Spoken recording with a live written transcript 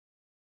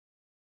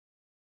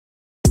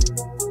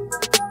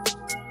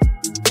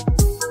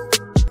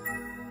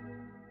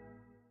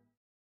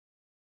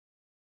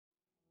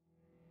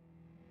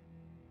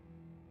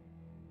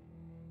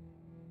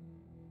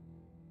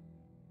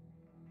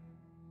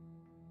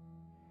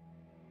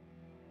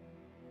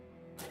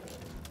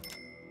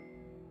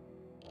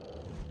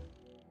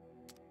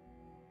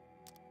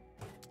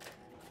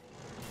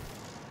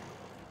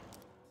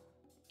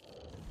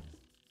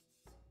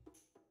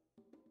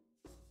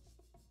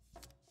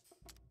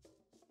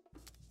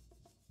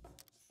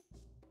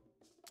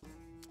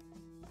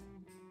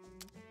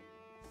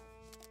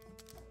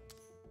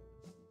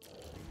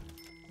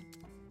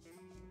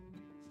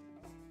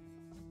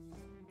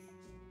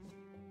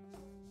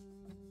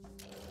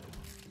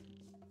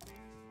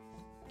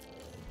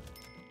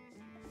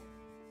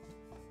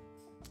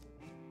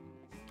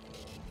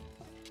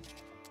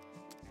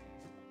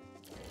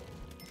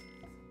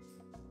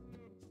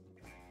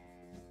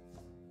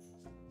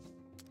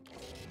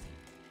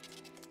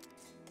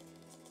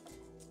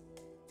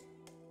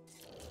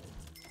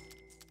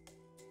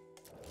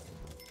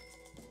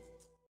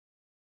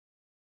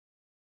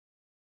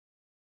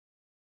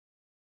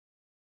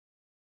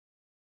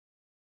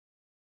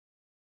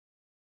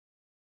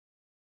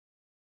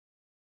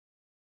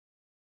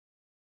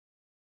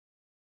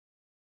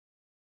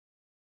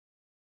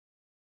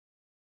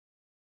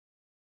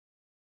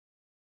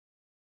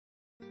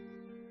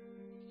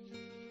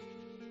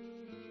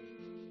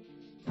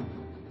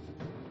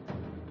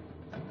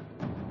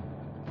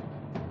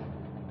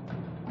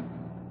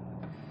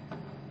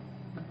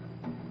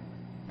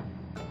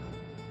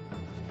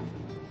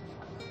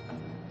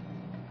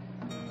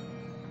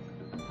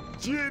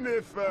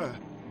Jennifer!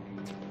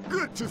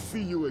 Good to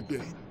see you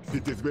again.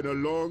 It has been a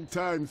long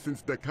time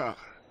since Dakar.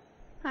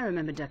 I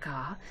remember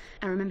Dakar.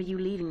 I remember you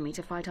leaving me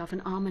to fight off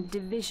an armored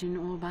division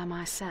all by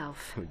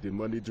myself. The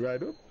money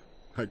dried up.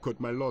 I cut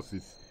my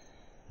losses.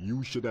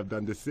 You should have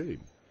done the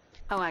same.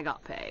 Oh, I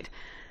got paid.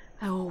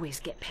 I always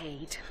get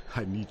paid.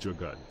 I need your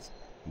guns.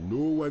 No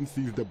one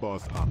sees the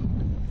boss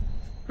armed.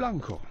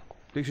 Blanco,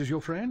 this is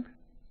your friend?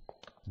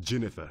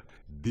 Jennifer,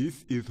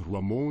 this is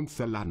Ramon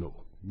Solano.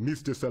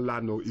 Mr.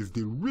 Solano is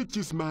the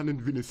richest man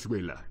in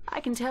Venezuela. I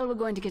can tell we're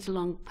going to get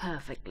along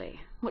perfectly.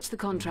 What's the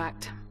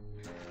contract?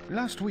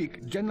 Last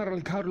week,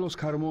 General Carlos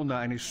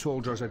Carmona and his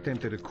soldiers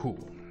attempted a coup.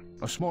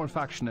 A small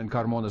faction in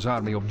Carmona's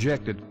army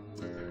objected.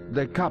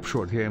 They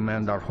captured him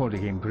and are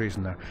holding him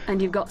prisoner.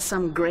 And you've got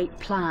some great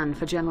plan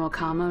for General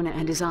Carmona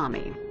and his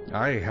army?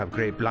 I have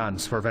great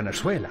plans for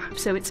Venezuela.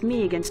 So it's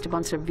me against a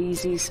bunch of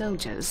VZ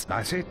soldiers?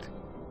 That's it.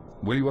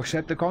 Will you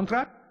accept the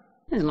contract?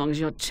 As long as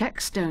your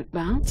checks don't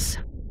bounce.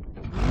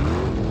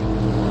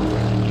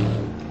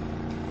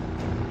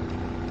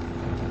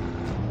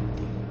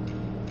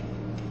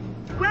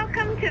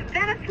 Welcome to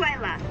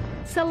Venezuela.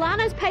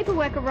 Solano's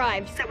paperwork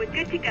arrived. So we're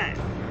good to go.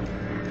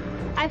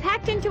 I've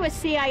hacked into a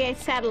CIA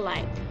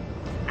satellite.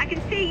 I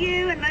can see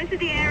you and most of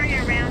the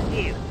area around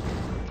you.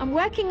 I'm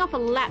working off a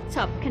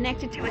laptop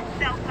connected To a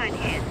cell phone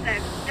here,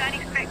 so don't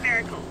expect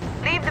miracles.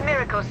 Leave the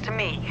miracles to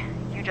me.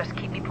 You just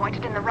keep me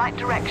pointed in the right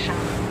direction.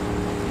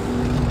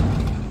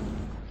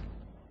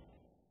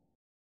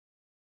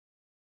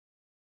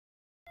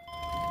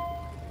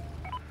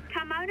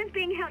 Carmona's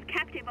being held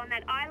captive on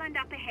that island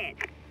up ahead.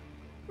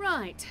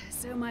 Right,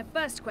 so my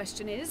first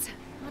question is,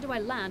 how do I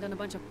land on a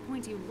bunch of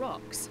pointy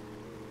rocks?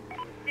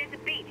 There's a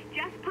beach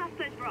just past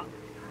those rocks.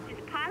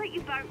 Just pilot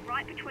your boat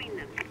right between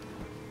them.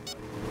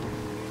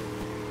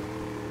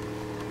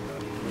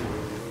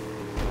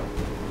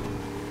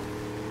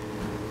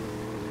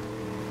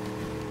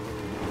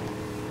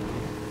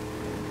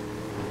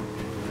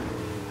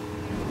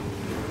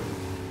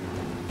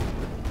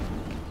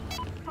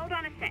 Hold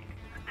on a sec.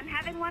 I'm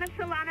having one of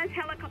Solano's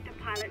helicopter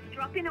pilots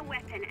drop in a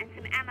weapon and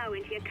some ammo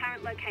into your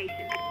current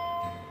location.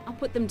 I'll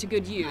put them to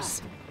good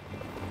use.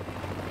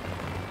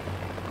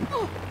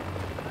 Oh.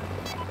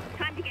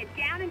 Time to get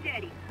down and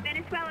dirty.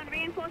 Venezuelan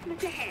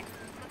reinforcements ahead.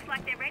 Looks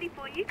like they're ready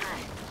for you.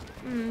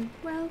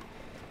 Well,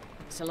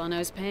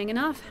 Solano's paying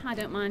enough. I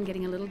don't mind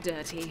getting a little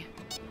dirty.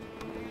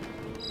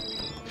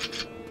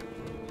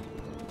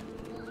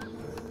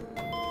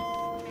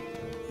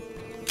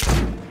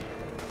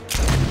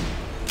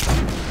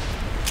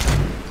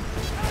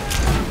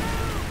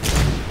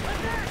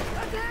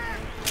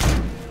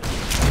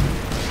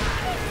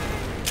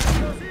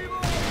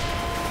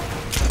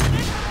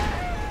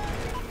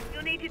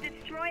 You'll need to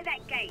destroy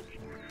that gate.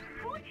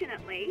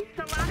 Fortunately,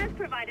 Solano's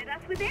provided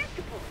us with air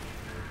support.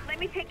 Let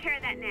me take care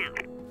of that now.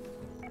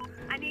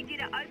 I need you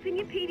to open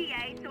your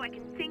PDA so I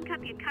can sync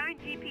up your current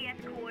GPS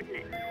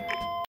coordinates.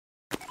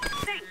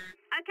 Thanks.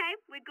 Okay,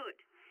 we're good.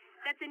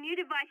 That's a new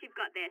device you've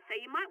got there, so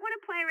you might want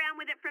to play around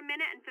with it for a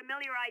minute and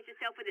familiarize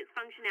yourself with its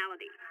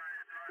functionality.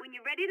 When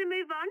you're ready to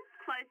move on,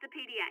 close the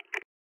PDA.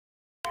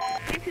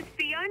 This is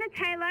Fiona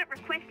Taylor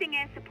requesting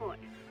air support.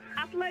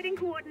 Uploading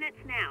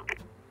coordinates now.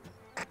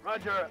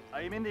 Roger,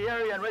 I am in the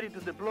area and ready to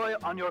deploy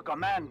on your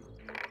command.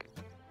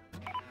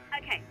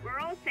 Okay, we're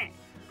all set.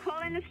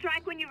 Call in the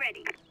strike when you're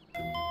ready.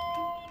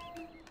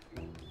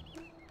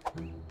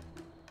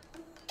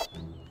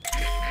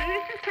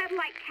 Move the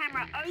satellite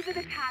camera over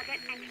the target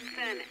and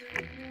confirm it.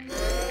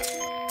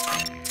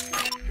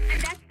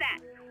 And that's that.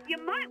 You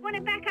might want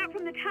to back up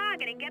from the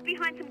target and get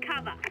behind some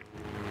cover.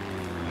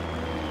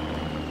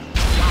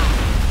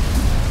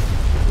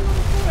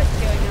 What's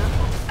going on?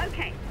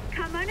 Okay,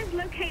 Carmona's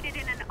located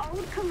in an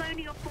old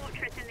colonial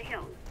fortress in the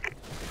hills.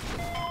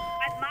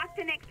 I've marked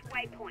the next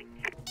waypoint.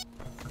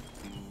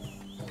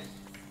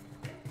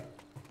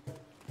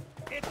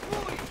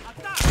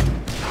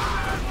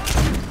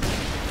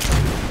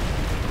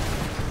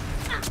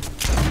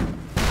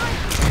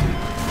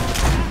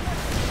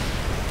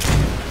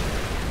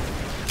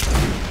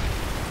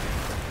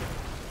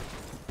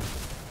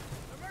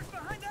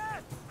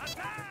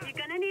 You're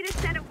gonna need a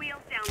set of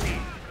wheels down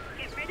there.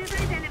 Get rid of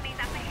those enemies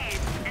up ahead,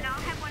 and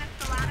I'll have one of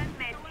Solano's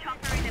men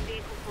chopper in a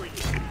vehicle for you.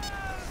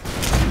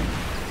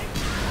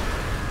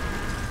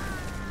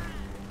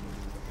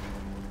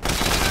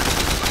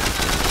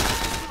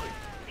 Good.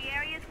 The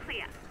area's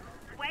clear.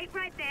 Wait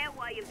right there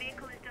while your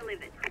vehicle is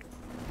delivered.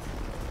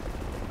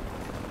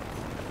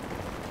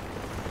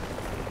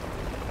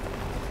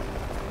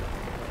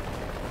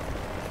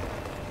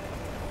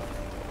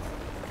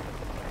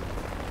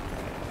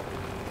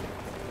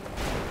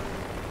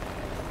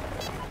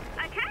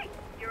 Okay,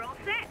 you're all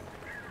set.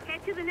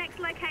 Head to the next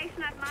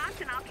location I've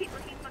marked and I'll keep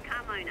looking for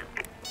Carmona.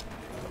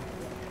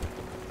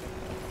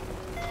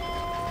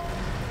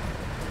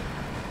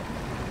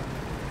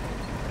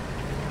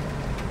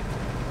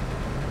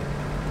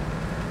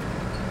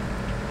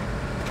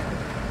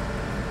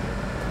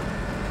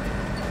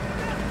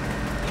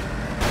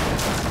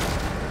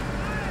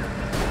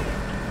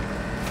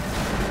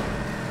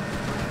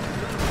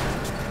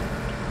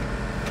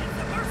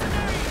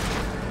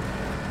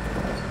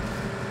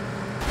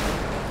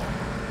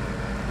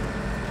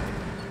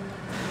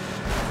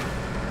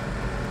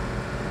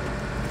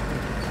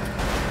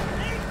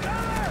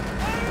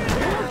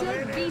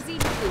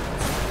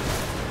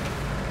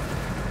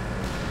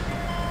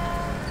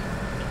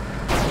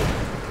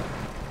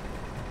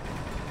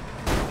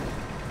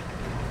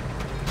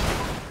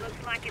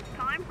 like it's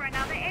time for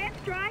another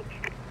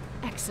airstrike.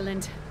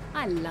 Excellent.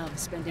 I love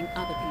spending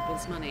other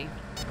people's money.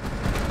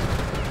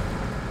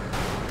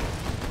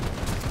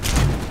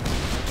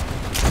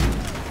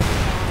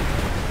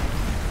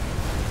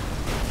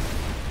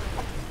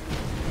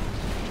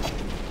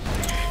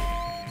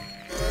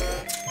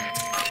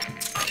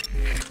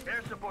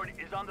 Air support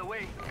is on the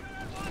way.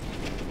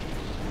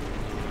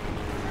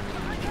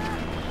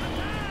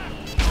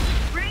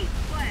 Great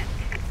work.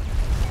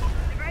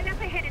 The road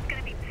up ahead is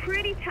going to be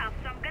pretty tough,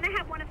 so I'm going to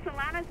have one of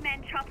Solano's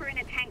men chopper in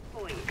a tank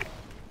for you.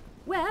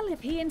 Well,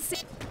 if he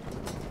insists...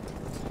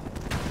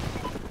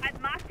 I've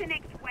marked the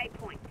next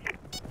waypoint.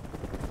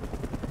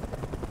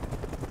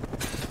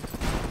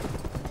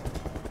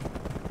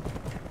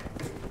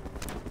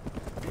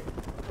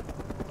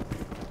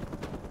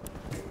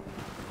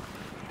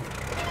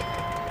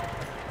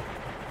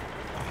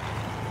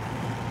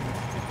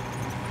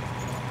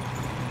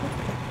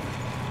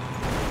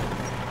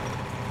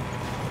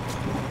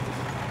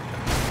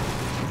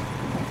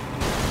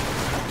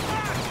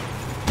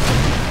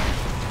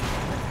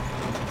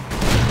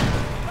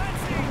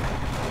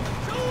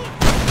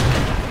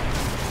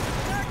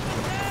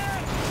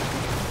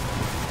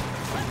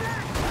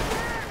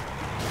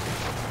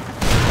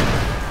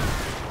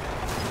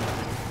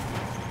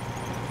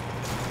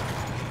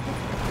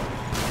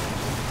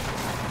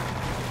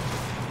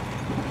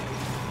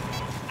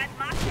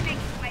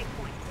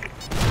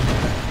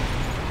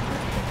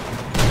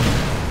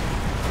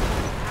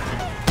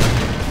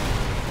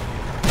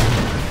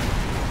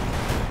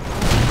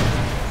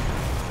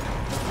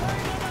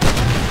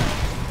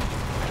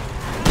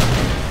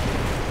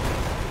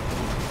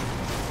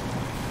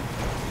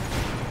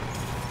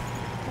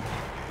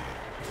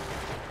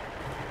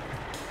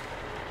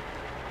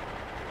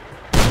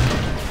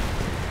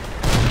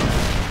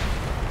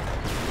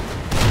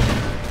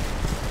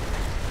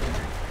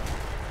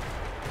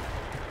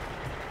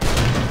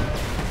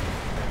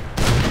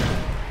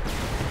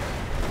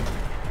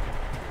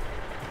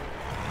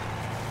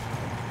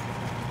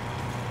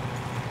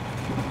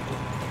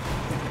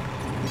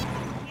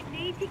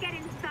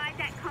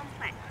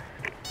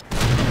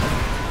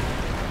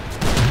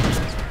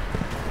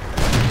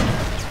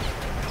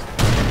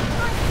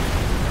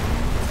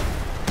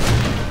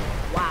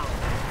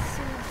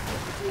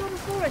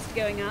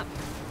 Going up.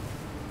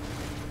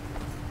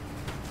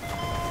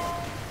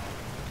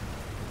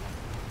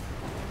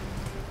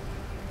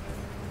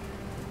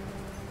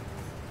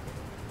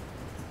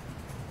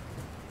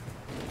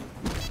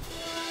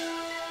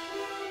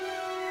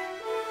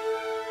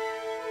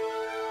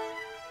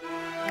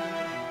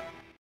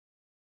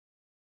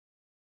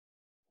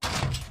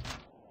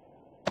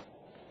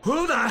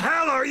 Who the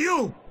hell are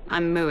you?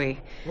 I'm Mui.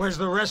 Where's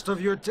the rest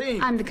of your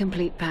team? I'm the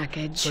complete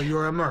package. So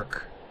you're a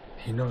merc.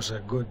 He knows a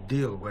good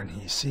deal when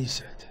he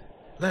sees it.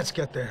 Let's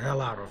get the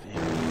hell out of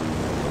here.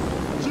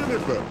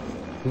 Jennifer,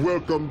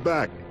 welcome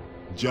back.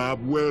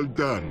 Job well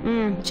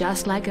done.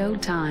 Just like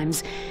old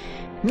times.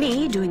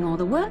 Me doing all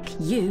the work,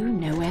 you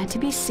nowhere to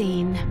be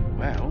seen.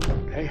 Well,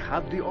 they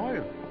have the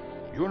oil.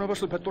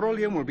 Universal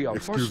Petroleum will be our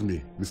Excuse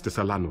me, Mr.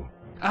 Solano.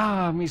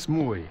 Ah, Miss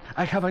Mui,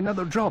 I have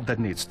another job that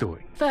needs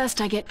doing.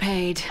 First I get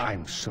paid.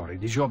 I'm sorry,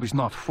 the job is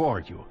not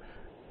for you.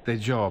 The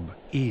job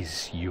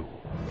is you.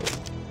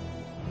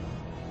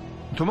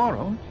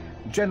 Tomorrow,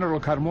 General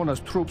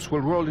Carmona's troops will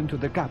roll into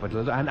the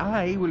capital, and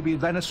I will be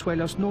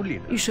Venezuela's new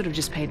leader. You should have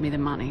just paid me the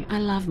money. I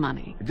love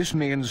money. This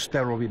means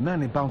there will be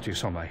many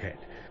bounties on my head.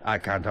 I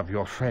can't have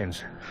your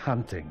friends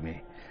hunting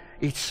me.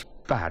 It's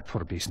bad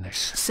for business.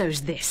 So's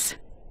this.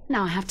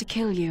 Now I have to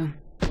kill you.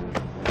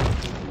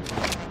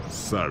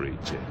 Sorry,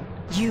 Jen.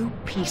 You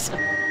piece of...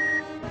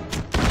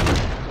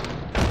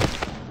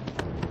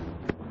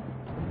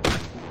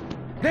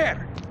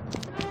 There!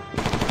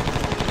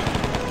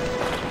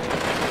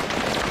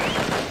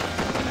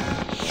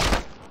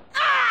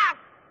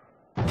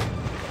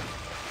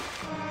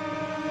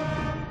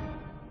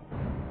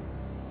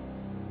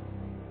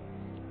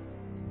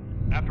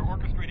 After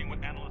orchestrating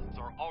what analysts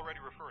are already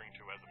referring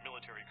to as a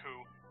military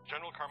coup,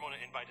 General Carmona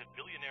invited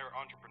billionaire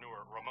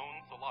entrepreneur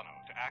Ramon Solano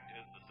to act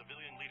as the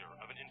civilian leader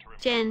of an interim...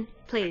 Jen,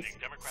 please,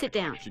 sit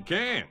down. She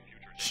can.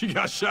 She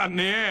got shot in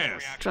the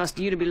ass. Trust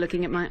you to be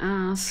looking at my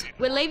ass.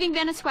 We're leaving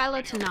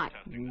Venezuela tonight.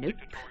 Nope.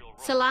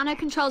 Solano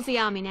controls the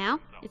army now.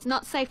 It's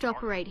not safe to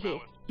operate here.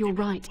 You're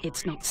right,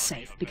 it's not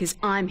safe, because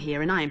I'm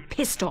here and I am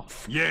pissed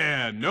off.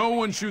 Yeah, no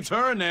one shoots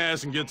her in the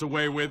ass and gets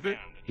away with it.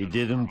 He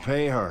didn't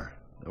pay her.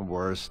 The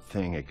worst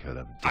thing he could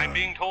have done. I'm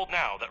being told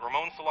now that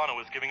Ramon Solano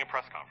is giving a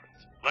press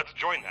conference. Let's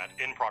join that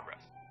in progress.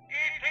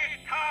 It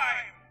is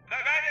time the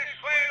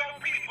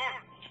Venezuelan people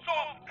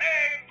stop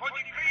paying for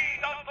the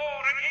greed of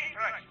foreign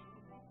interests.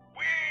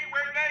 We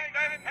will make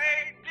them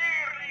pay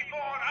dearly for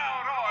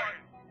our oil.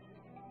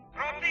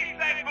 From this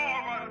day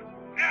forward,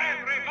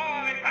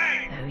 everybody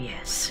pays. Oh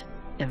yes,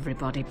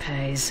 everybody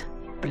pays.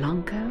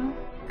 Blanco,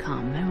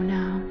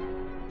 Carmona,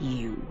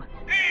 you.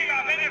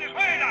 Viva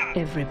Venezuela!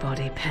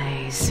 Everybody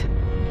pays.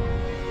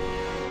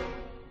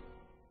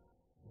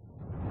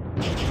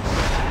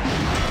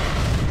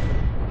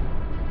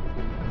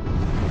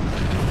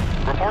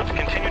 Reports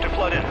continue to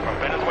flood in from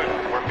Venezuela,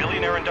 where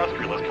billionaire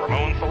industrialist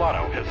Ramon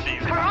Solano has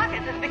seized.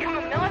 Caracas has become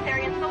a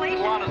military installation.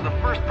 Solano's the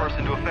first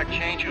person to effect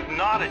change who's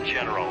not a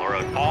general or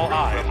a... All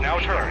eyes now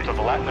turn to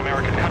the Latin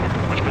American country,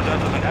 which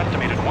possesses an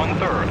estimated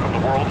 1/3 of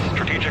the world's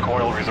strategic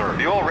oil reserve.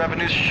 The oil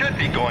revenues should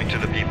be going to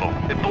the people.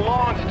 It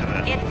belongs to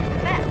them. It's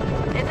theft.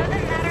 It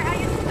doesn't matter how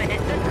you spin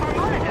it. This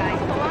Carmona guy,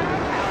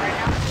 Solano's power, and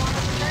now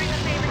Solano's very the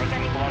favorite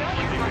getting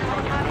billions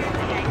on Javier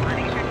Diaz to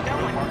make sure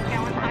no one can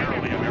challenge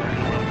either.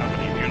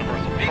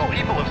 These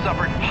people have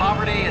suffered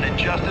poverty and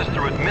injustice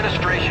through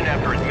administration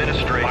after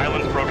administration.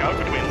 Violence broke out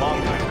between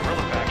longtime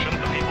guerrilla factions,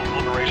 the People's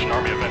Liberation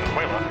Army of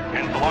Venezuela,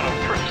 and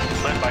Solano's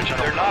troops, led by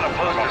General... They're not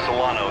opposed to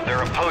Solano.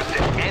 They're opposed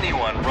to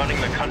anyone running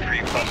the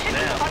country but They should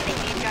be them. funding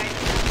these guys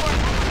to support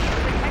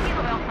the Chinese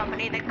oil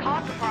company that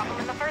caused the problem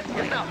in the first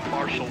place. It's not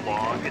martial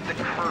law. It's a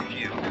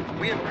curfew.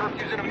 We have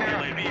curfews in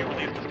America. LAV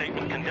released a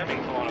statement condemning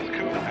Solano's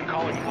coup and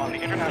calling upon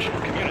the international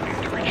community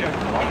to reject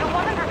If Solano's... it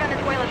wasn't for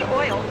Venezuela's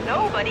oil,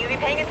 nobody would be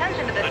paying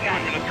attention to this The new guy.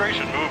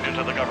 administration moved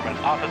into the government's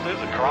offices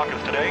in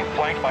Caracas today,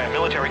 flanked by a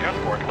military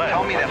escort led...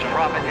 Tell me by that General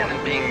profit Solano.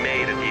 isn't being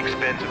made at the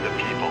expense of the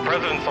people.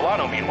 President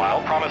Solano,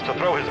 meanwhile, promised to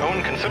throw his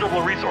own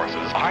considerable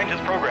resources behind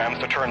his programs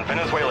to turn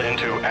Venezuela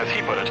into, as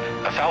he put it,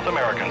 a South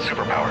American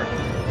superpower.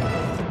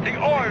 The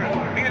oil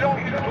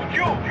belongs to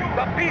you,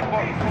 the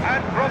people,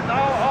 and from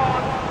now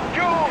on,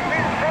 you will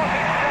profit from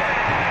it.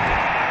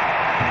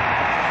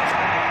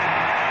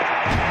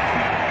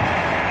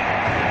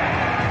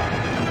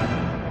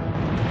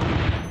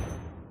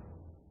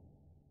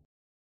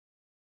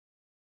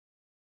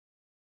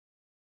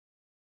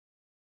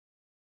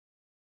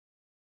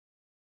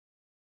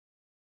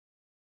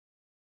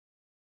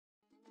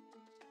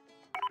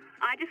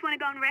 I just want to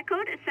go on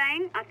record as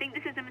saying I think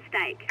this is a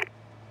mistake.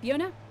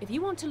 Fiona, if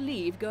you want to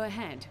leave, go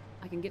ahead.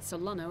 I can get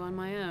Solano on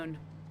my own.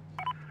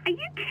 Are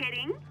you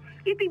kidding?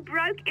 You'd be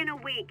broke in a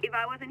week if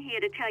I wasn't here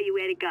to tell you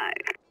where to go.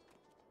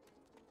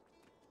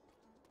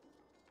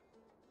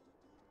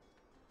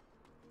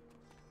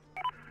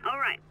 All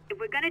right, if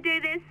we're going to do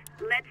this,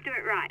 let's do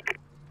it right.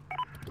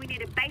 We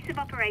need a base of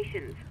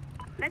operations.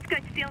 Let's go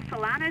steal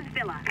Solano's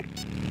villa.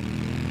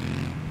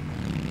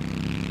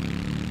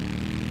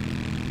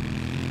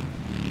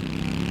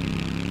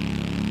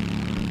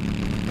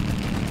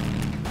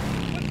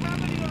 What's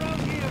happening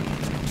around here?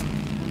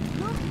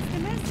 Look, it's the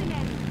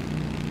Mercenaries.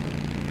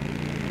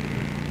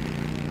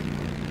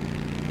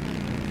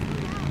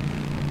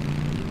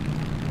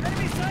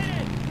 Enemy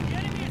sighted! The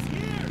enemy is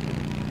here!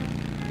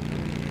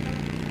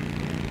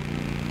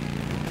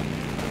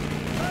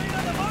 Hurry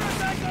on the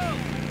motorcycle!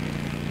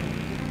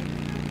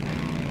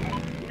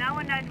 No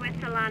one knows where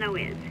Solano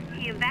is.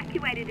 He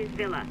evacuated his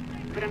villa,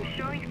 but I'm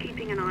sure he's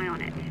keeping an eye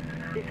on it.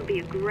 This will be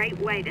a great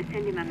way to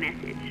send him a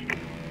message.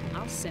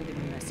 I'll send him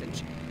a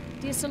message.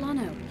 Dear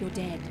Solano, you're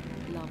dead.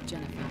 Love,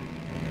 Jennifer.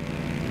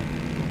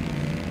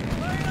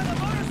 Hurry on the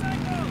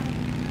motorcycle!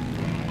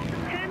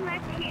 Turn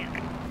left here.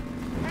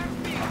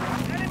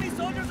 Enemy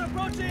soldiers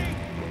approaching!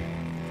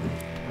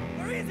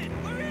 Where is it?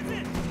 Where is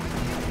it?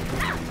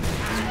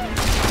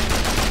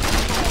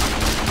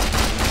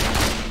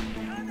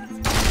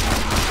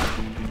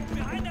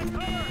 Behind that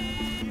cover!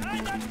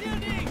 Behind that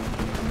building!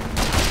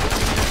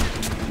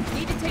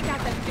 Need to take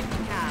out that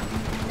 50 cab.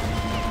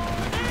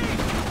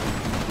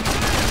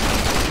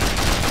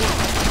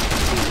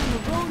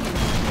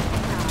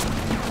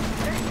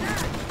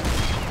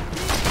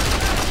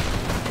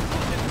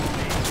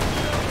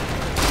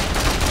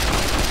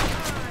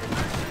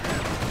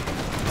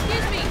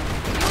 Excuse me!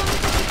 You want me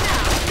to sit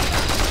down?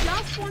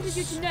 Just wanted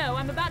you to know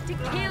I'm about to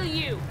kill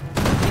you!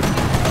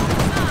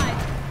 Side.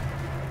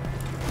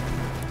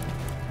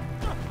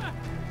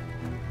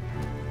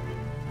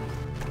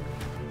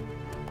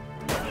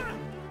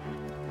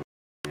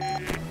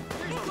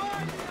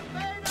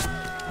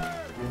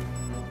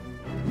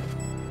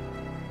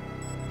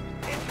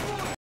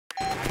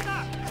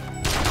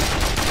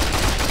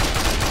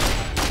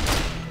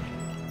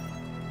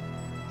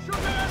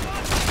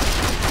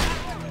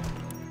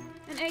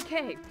 An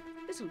AK.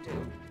 This'll do.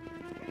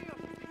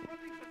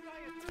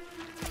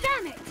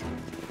 Damn it!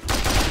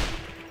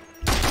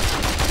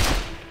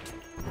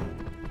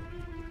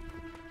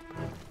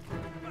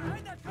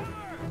 Behind that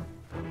cover!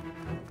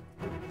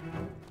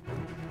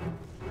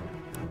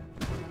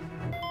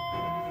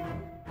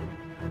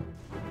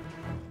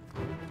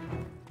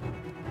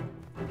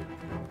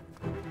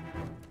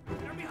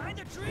 They're behind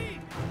the tree!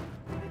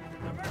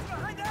 Numbers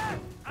behind that!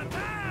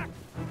 Attack!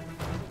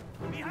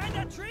 Behind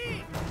that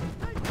tree!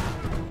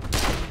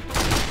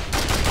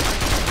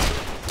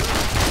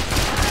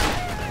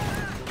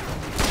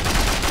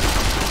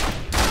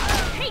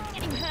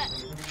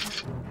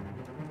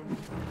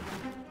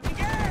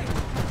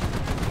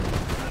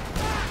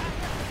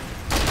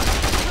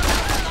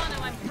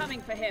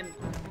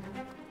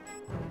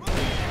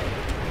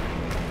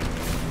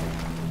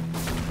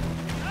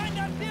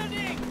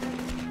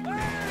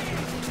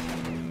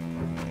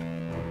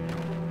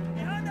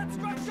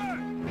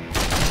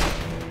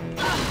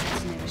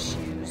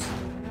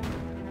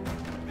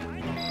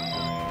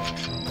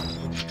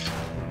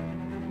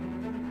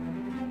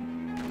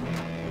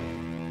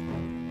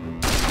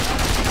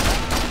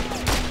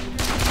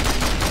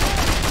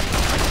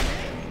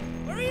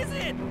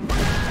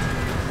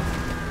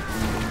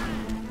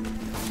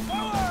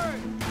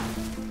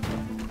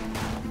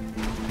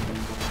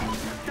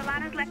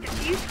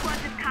 used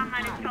squads of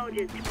Carmona's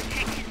soldiers to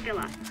protect his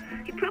villa.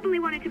 He probably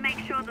wanted to make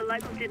sure the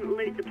locals didn't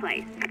loot the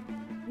place.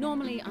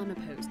 Normally, I'm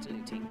opposed to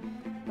looting.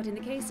 But in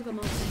the case of a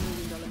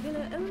multi-million-dollar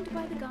villa owned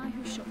by the guy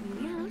who shot me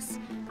in the ass,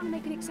 I'll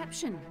make an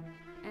exception.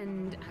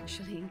 And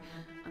actually,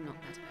 I'm not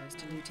that opposed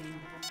to looting.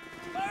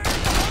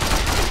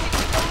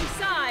 Wrong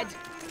side!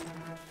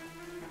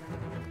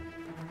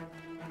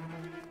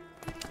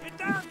 Get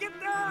down!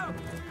 Get down!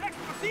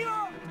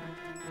 Explosivo!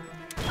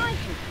 I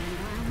hate the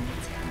environment.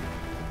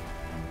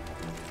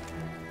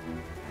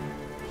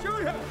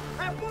 Shoot her!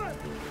 Have fun!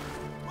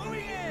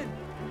 Moving in!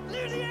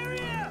 Clear the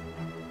area!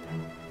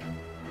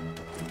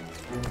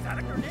 Is that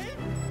a grenade?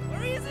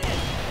 Where is it?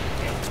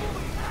 It's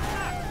moving!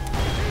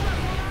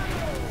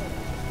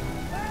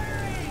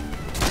 Firing!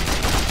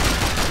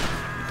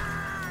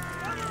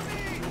 Cover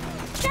me!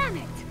 Damn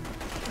it!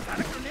 Is that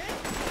a grenade?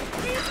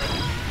 Where is it?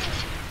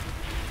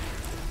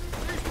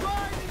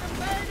 Destroying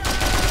the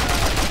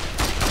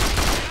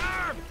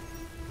Arm!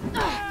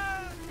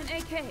 An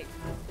AK.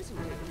 This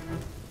will do.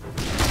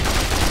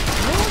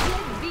 More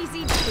dead VZ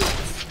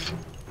troops.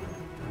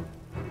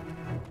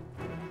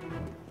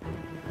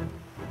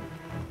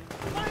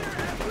 Fire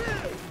at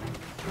will!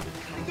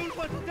 I don't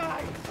want to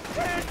die!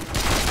 Dead!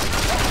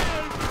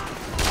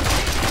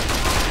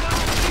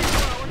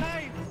 Our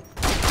lives!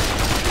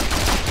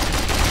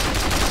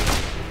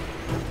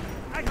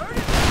 I heard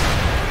it!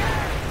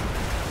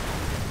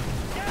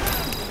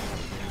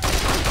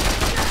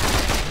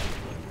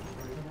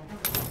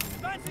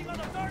 Advancing on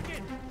the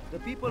target! The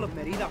people of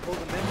Merida hold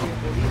the memory of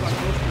Bolivar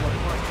close to our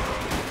hearts.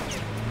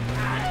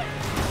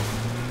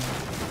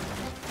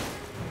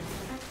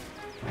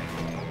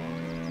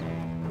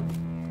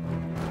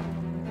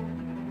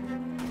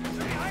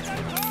 Behind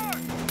that car!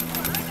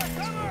 Behind that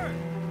cover!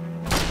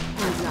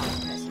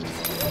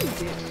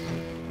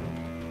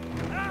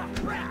 Ah,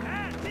 crap!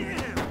 Ah,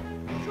 damn!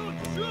 Shoot!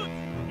 Shoot!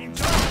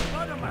 Enjoy the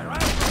blood of my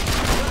rifle!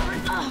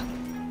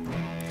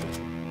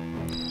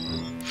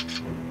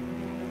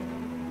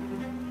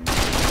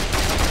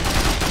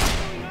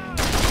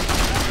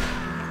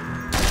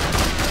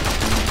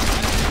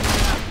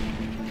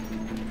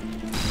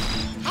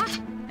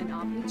 An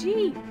RPG.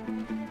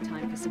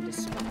 Time for some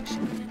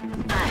destruction.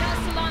 Tell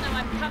Solano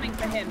I'm coming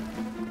for him.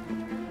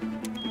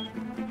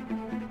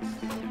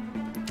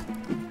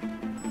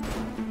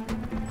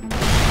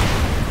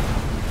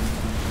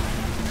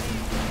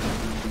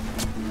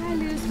 I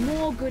lose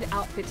more good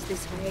outfits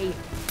this way.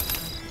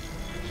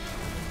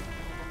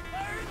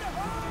 Fire in the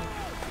hole!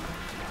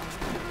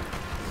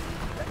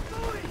 Let's go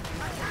in!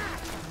 Attack!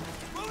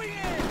 Moving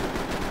in!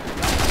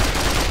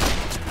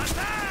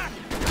 Attack!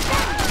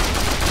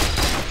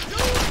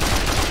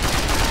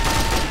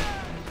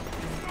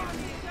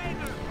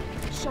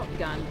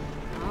 Shotgun.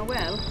 Ah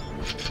well.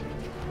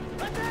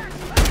 Attack!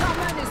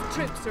 Carmona's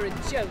troops are a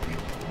joke.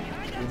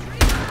 Behind that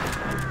tree!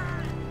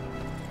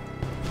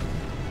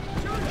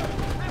 Shoot him!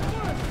 Have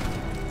fun!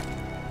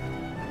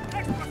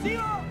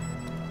 Explosivo!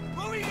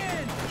 Moving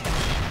in!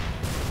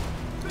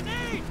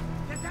 Grenade!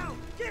 Get down!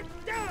 Get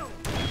down!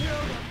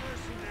 Kill the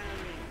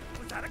mercenary!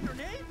 Was that a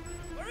grenade?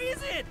 Where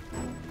is it?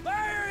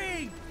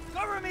 Firing!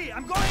 Cover me!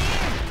 I'm going in!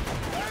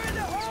 Fire in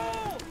the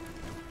hole!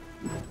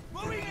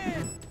 Moving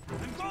in!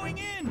 I'm going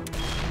in!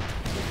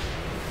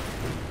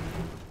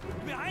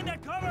 Behind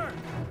that cover!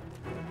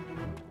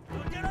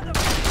 Don't get on the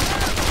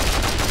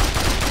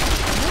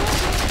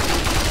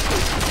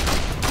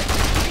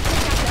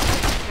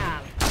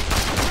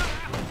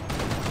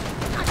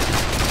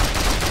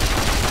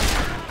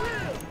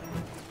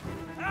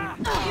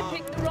You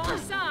picked the wrong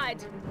side.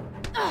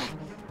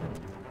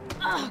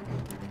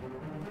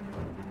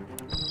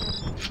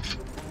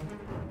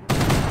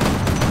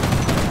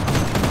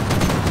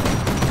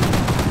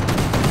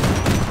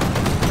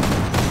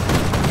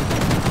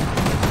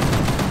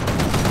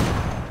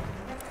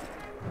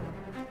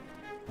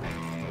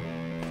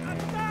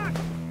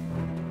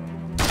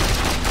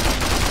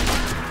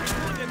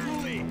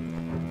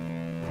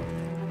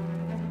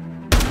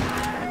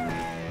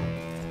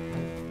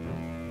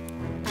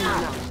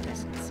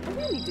 I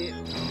really do.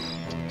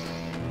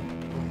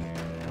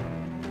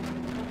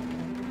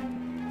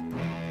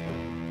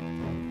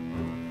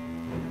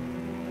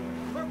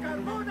 For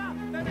Carmona,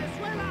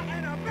 Venezuela,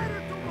 and a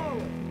better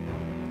tomorrow!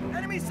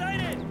 Enemy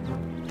sighted!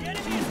 The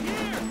enemy is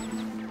here!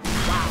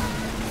 Wow!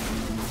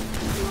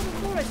 There's a lot of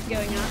forest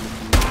going up.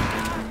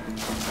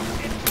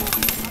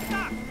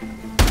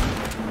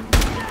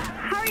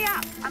 Hurry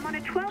up! I'm on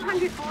a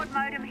 1200 baud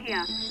modem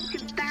here.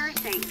 It's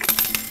embarrassing.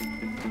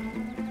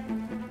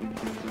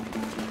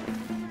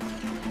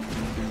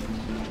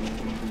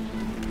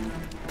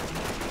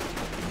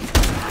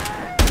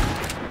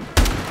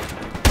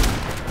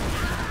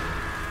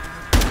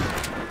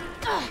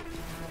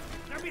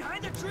 They're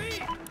behind the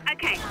tree!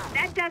 Okay,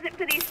 that does it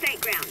for the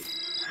estate grounds.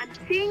 I'm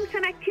seeing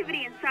some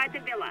activity inside the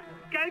villa.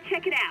 Go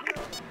check it out.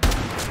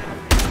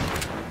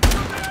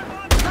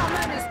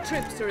 Carmona's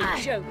troops are a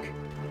joke.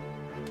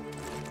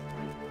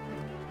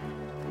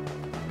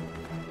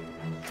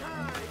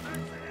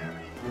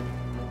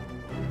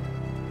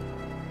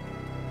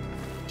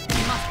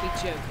 You must be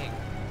joking.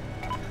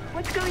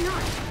 What's going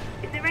on?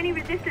 Is there any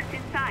resistance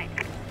inside?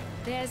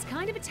 There's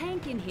kind of a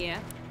tank in here.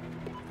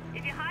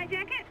 If you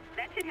hijack it,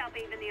 that should help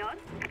even the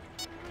odds.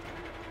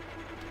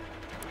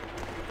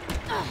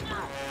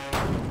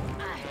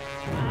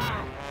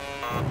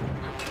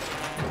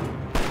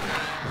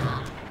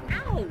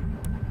 Ow!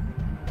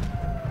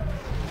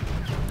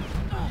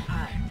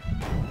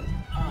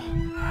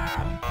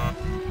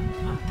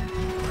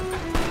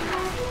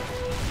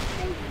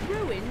 They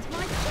ruined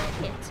my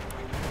jacket.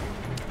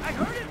 I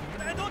heard it,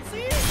 but I don't see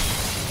it!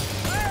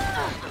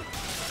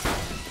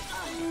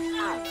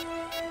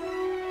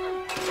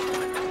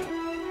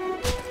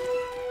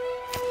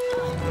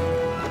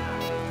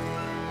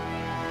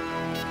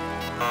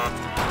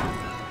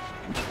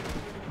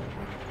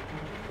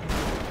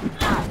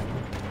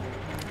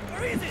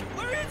 Where is it?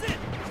 Where is it?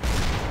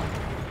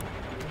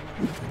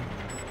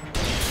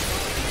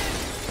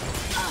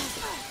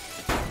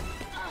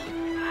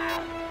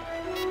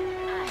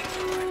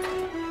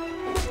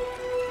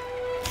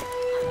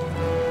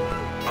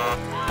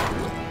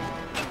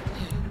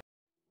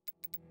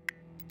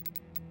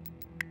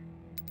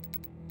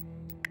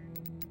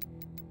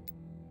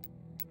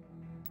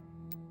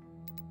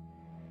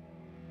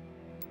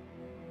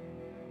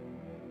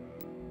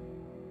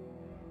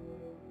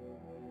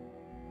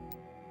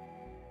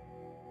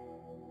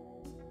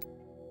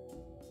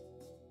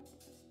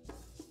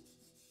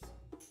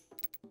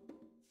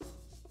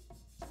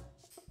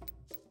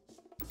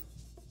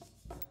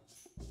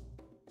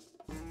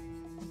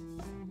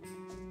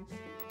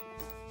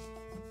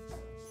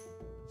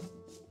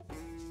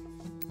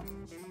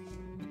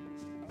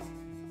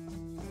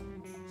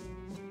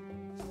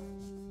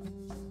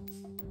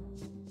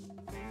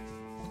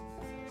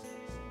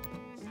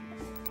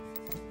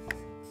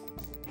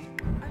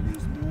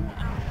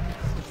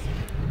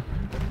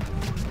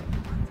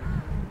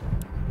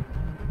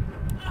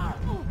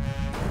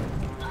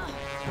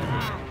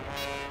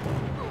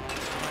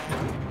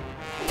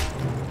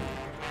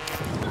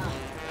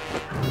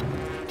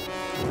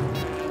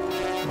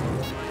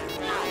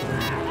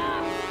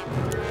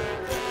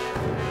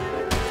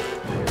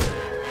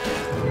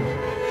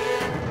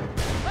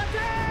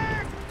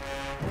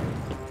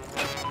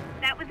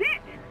 That was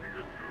it!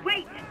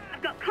 Wait!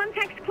 I've got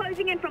contacts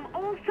closing in from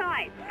all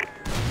sides!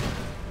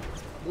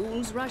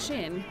 Wolves rush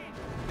in.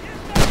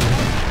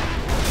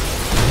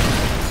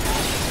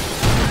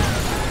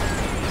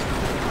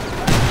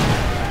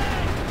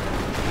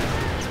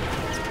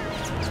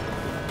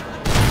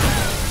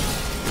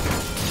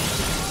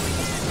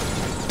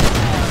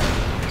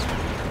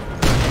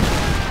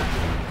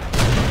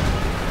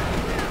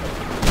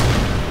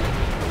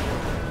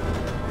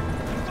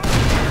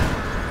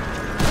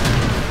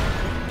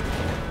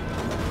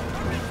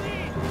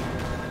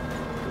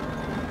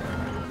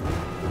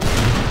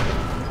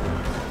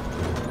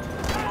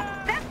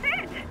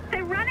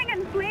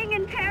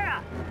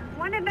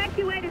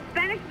 Evacuated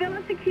Spanish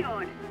villa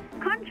secured.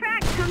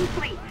 Contract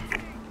complete.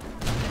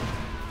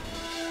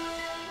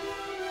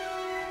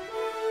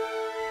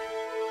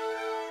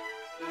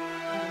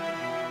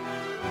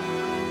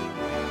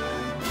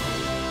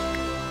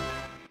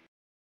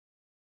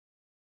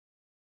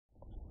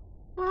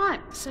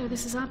 Alright, so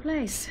this is our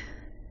place.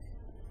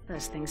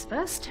 First things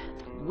first,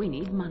 we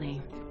need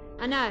money.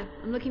 I know.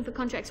 I'm looking for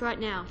contracts right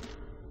now.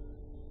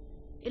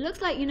 It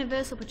looks like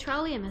Universal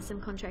Petroleum has some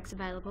contracts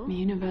available.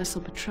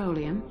 Universal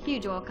Petroleum?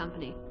 Huge oil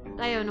company.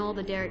 They own all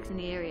the derricks in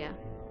the area.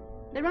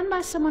 They're run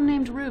by someone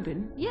named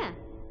Rubin? Yeah,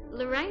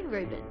 Lorraine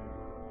Rubin.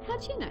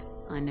 How'd you know?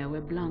 I know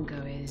where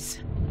Blanco is.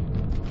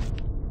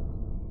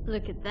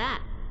 Look at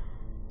that.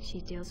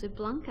 She deals with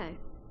Blanco.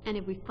 And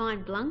if we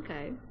find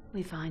Blanco...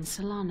 we find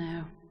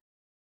Solano.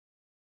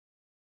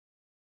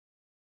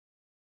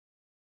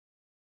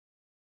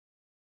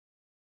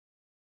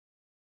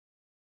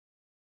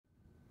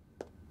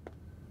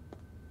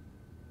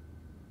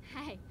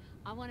 Hey,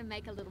 I want to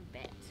make a little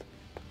bet.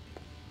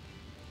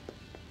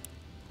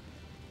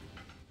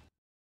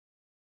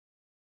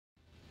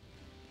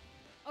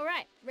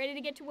 Alright, ready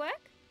to get to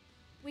work?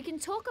 We can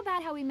talk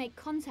about how we make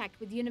contact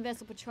with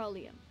Universal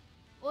Petroleum.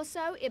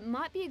 Also, it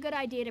might be a good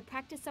idea to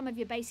practice some of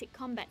your basic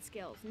combat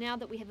skills now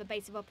that we have a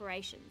base of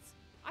operations.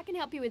 I can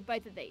help you with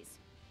both of these.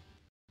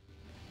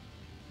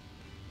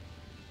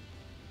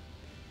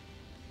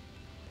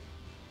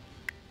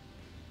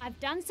 I've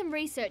done some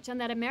research on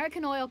that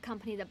American oil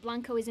company that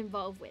Blanco is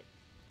involved with.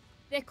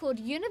 They're called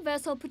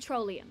Universal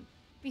Petroleum.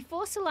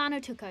 Before Solano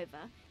took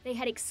over, they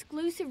had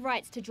exclusive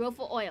rights to drill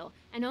for oil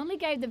and only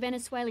gave the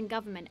Venezuelan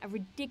government a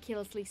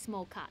ridiculously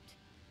small cut.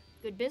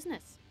 Good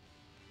business.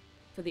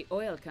 For the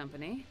oil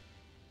company?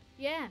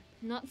 Yeah,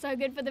 not so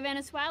good for the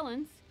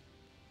Venezuelans.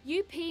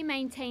 UP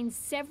maintains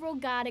several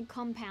guarded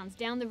compounds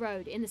down the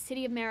road in the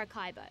city of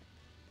Maracaibo.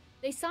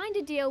 They signed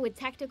a deal with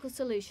Tactical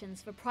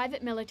Solutions for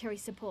private military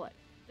support,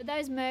 but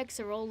those mercs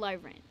are all low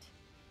rent.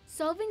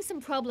 Solving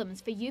some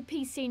problems for UP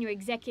senior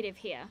executive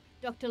here,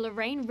 Dr.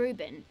 Lorraine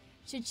Rubin,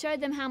 should show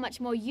them how much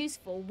more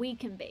useful we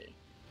can be.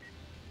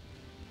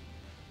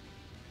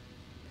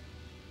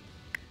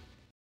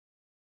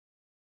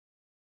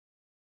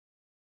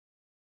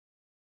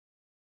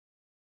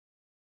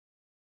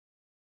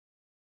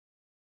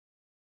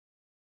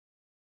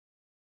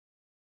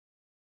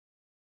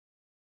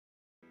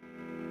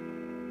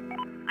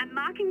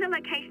 marking the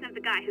location of the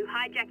guy who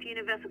hijacked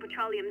Universal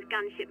Petroleum's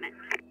gun shipment.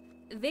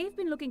 They've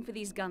been looking for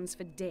these guns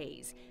for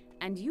days,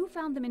 and you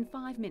found them in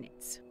 5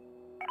 minutes.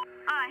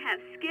 I have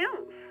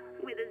skills,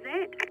 with a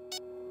Z.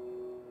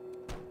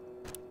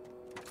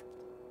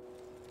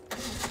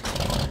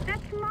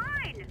 That's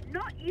mine,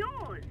 not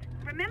yours.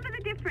 Remember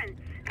the difference.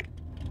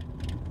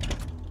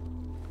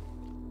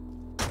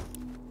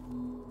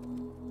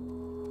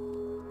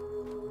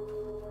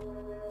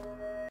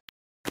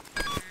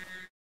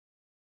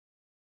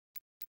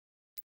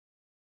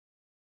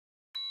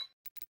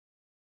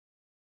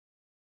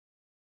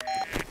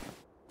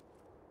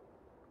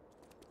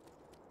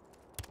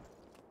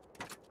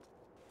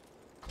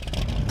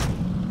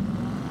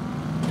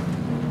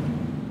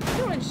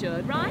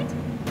 Insured, right?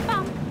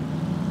 Bump.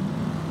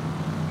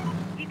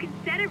 You can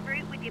set a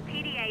route with your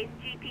PDA's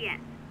GPS.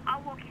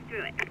 I'll walk you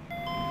through it.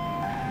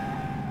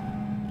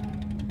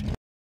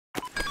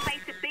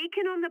 Place a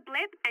beacon on the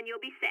blip and you'll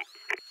be set.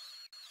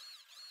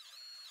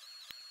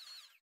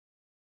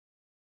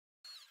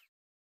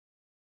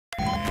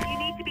 You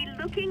need to be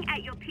looking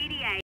at your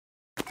PDA.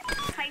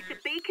 Place a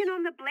beacon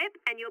on the blip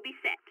and you'll be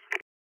set.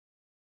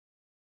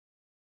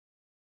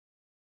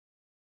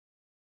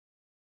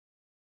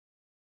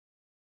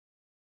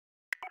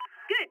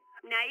 Good.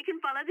 Now you can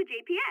follow the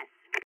GPS.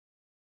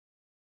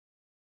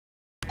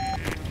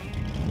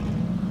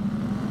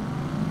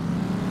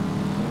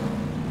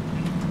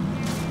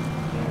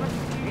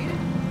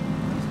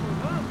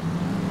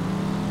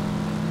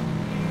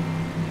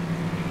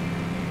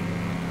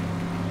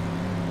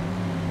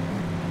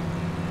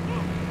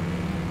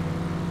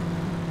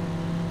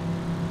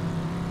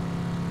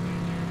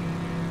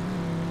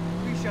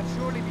 We shall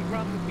surely be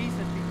ground to pieces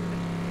between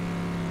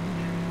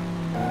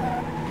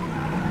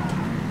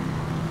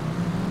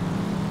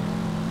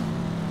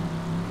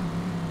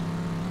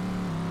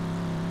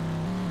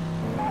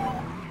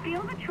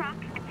Steal the truck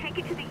and take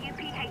it to the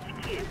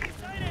UPHQ.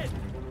 Excited!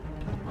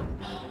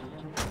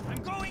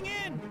 I'm going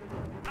in!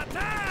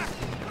 Attack!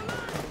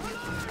 Alert!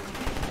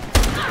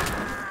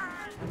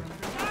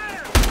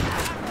 Fire!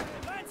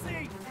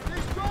 Fancy!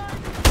 Destroy!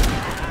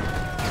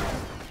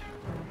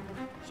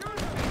 Shoot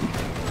him!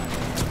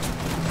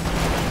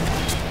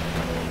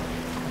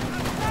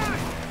 Attack!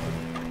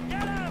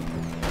 Get him!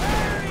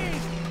 Harry!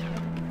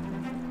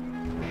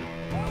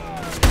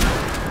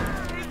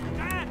 He's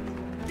dead!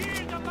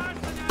 Kill the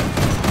mercenary!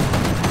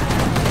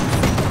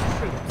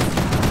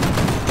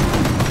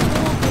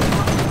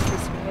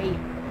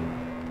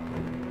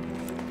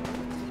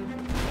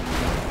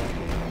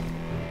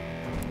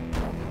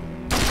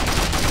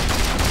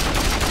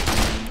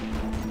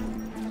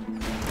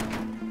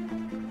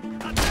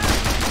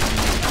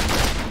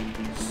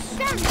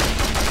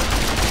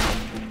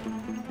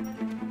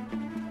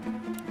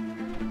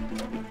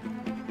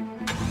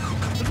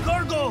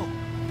 Cargo!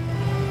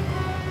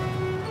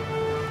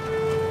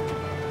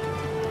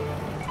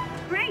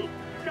 Great!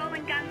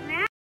 Stolen guns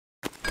now?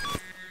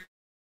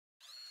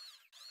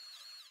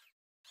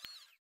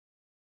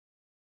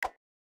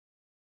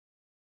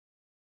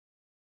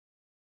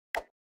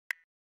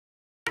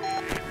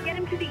 Get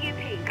him to the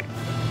UP.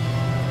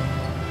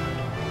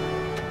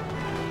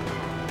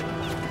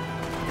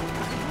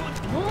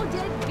 More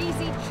dead VZ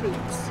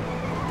troops.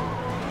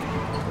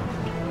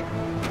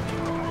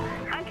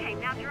 Okay,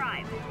 now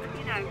drive.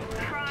 You know,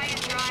 try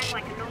and drive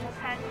like a normal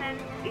person.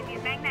 If you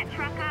bang that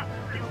truck up,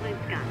 you'll lose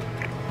guns.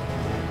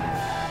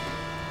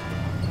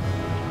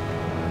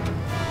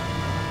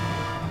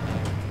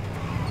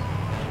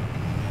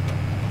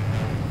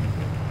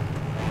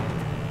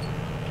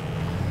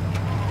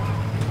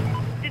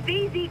 The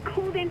VZ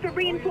called in for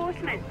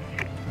reinforcements.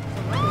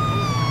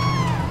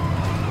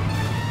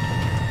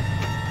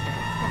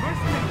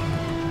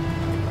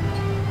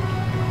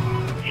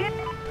 Chip,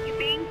 you're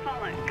being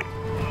followed.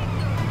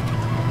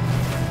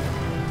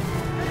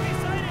 Enemy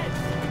sighted!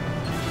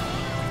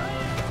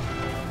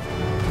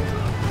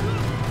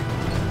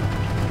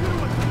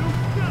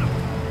 Got him!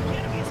 The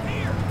enemy is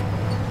here!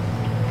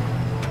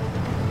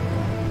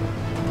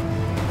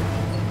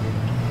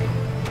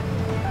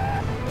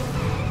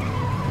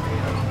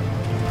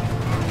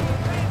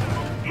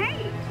 Hey,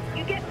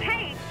 you get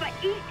paid for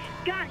each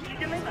gun you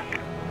deliver.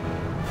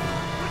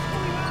 What's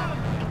going on?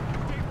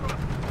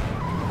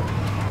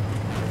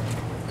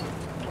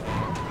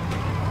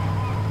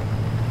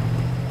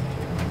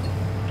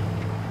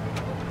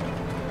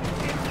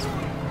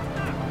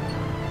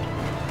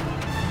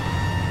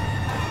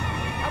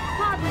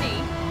 Pardon me.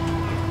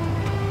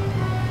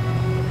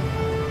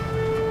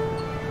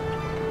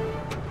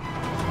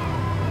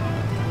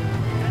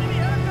 Enemy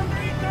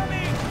helicopter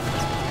incoming!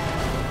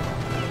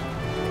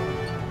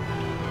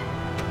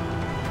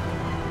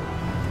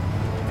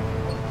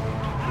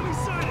 Enemy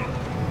sighted!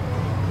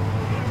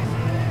 Enemy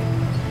sighted!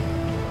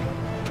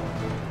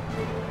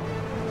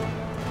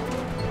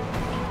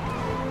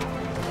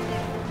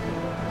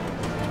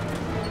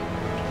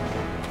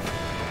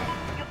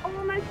 You're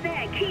almost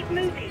there. Keep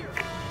moving.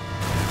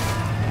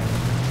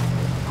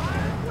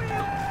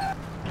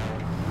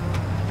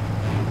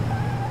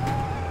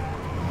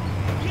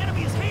 The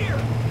enemy is here!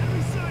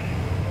 Enemy sighted!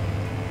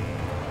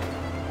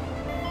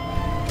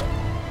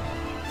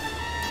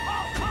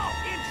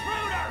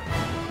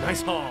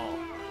 Nice haul.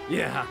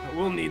 Yeah,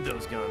 we'll need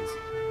those guns.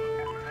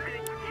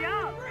 Good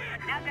job.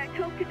 Now go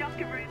talk to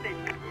Dr. Rubin.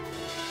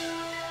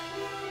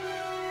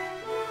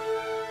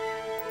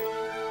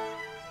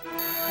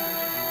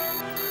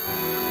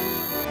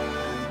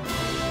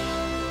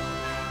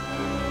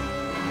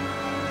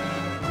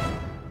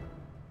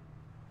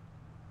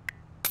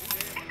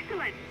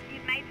 Excellent.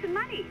 You've made some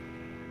money.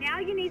 Now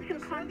you need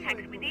some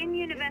contacts within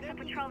Universal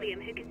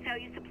Petroleum who can sell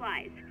you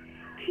supplies.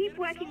 Keep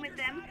working with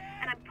them,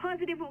 and I'm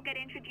positive we'll get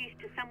introduced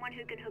to someone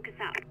who can hook us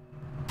up.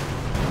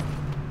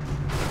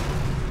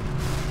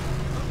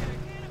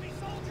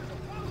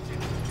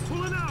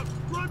 Pulling out!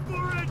 Run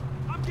for it!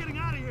 I'm getting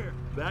out of here!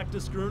 Back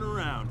to screwing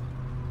around.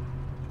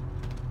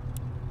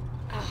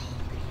 Oh,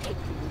 I hate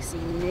really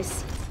seeing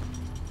this.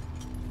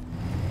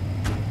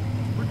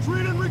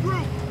 Retreat and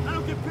regroup! I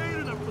don't get paid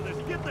enough for this.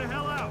 Get the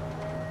hell out!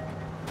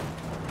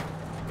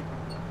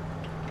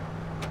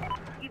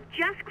 You've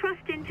just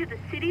crossed into the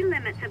city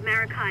limits of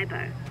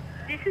Maracaibo.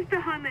 This is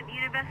the home of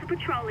Universal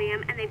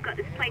Petroleum, and they've got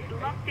this place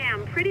locked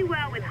down pretty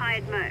well with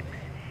hired mercs.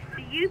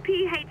 The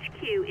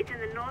UPHQ is in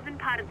the northern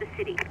part of the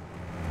city.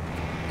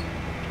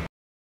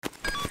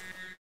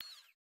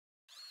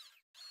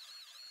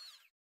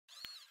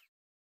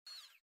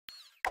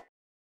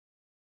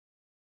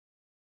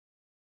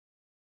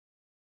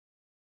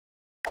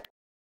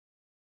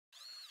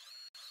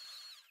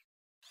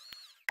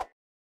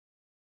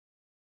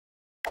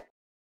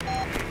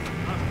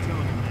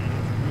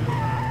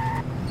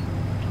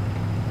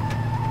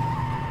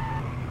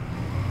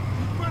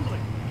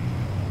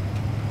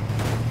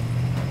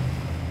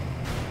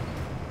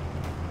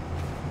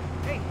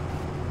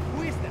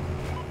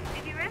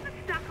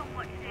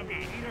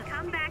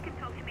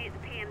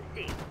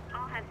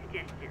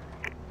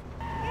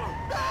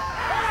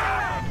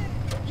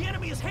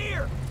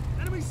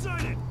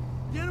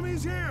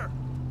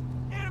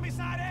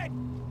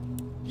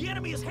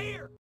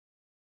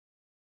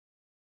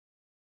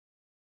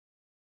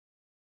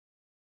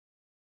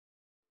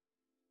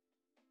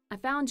 I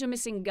found your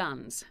missing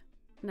guns.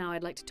 Now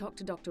I'd like to talk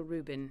to Dr.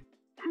 Rubin.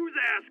 Who's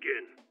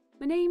asking?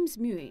 My name's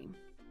Mui.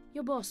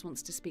 Your boss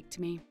wants to speak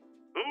to me.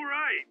 Oh,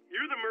 right.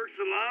 You're the Merc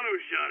Solano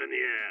shot in the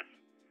ass.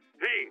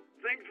 Hey,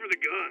 thanks for the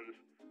guns.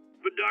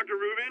 But Dr.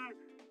 Rubin,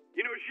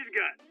 you know, she's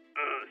got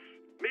us.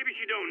 Maybe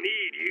she don't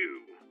need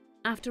you.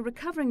 After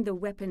recovering the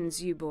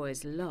weapons you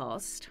boys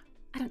lost,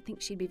 I don't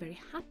think she'd be very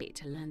happy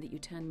to learn that you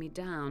turned me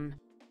down.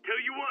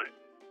 Tell you what,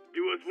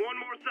 do us one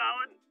more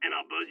solid, and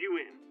I'll buzz you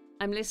in.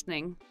 I'm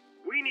listening.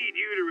 We need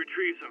you to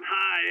retrieve some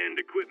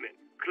high-end equipment.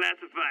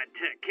 Classified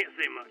tech, can't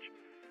say much.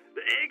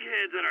 The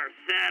eggheads at our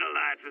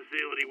satellite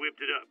facility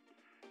whipped it up.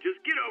 Just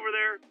get over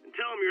there and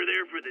tell them you're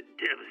there for the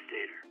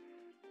Devastator.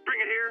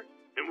 Bring it here,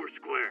 and we're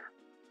square.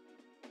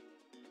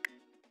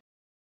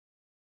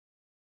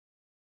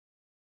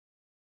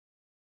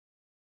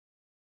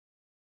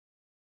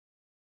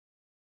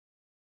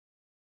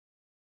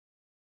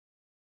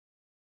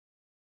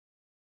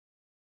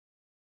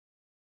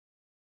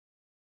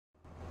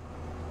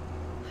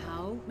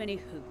 How many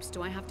hoops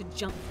do I have to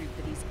jump through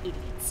for these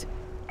idiots?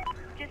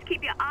 Just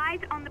keep your eyes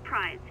on the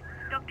prize.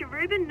 Dr.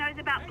 Rubin knows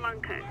about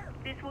Blanco.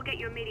 This will get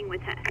you a meeting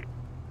with her.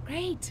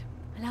 Great.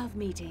 I love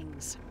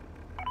meetings.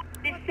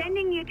 They're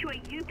sending you to a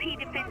UP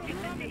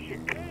defensive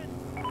position.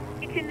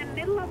 It's in the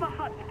middle of a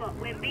hotspot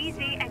where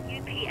VZ and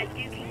UP are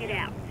duking it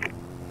out.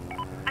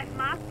 I've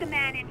marked the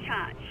man in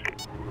charge.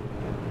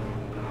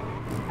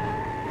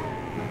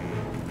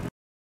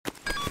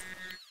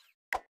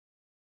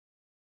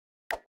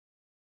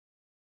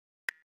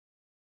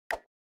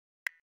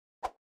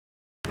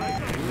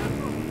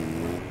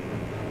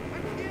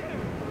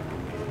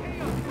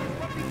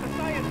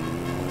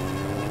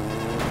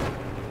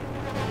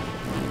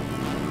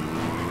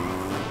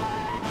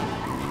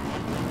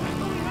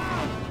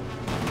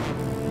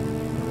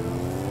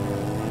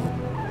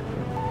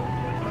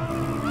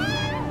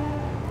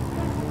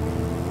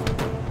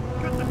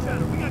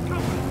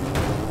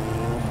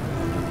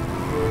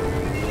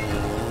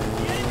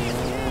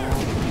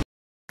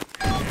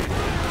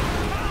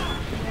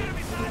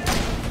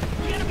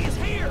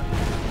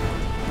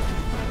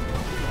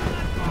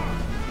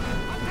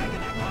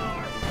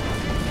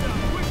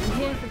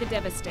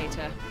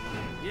 Devastator.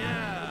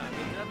 Yeah,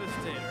 the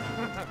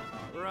Devastator.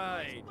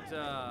 Right,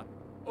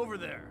 over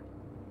there.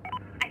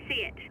 I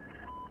see it.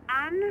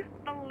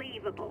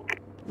 Unbelievable.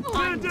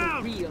 I'm the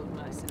real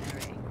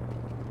mercenary.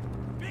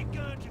 Big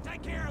gun should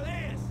take care of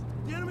this.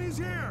 The enemy's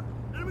here.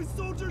 Enemy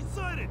soldiers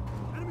sighted.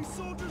 Enemy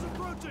soldiers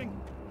approaching.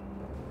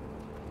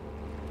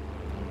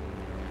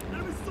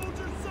 Enemy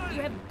soldiers sighted.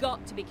 You have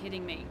got to be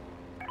kidding me.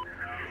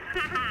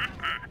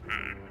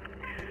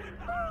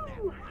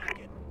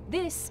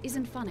 This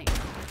isn't funny.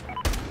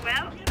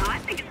 Well, I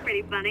think it's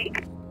pretty funny.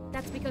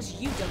 That's because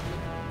you don't.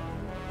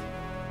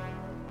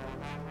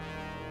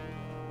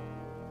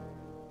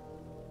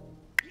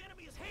 The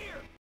enemy is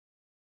here.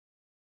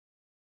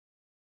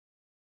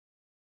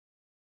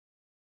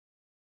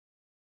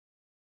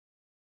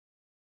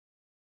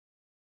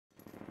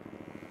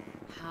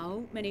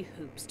 How many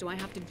hoops do I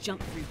have to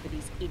jump through for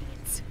these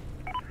idiots?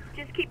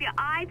 Just keep your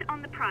eyes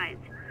on the prize.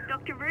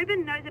 Dr.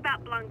 Rubin knows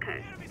about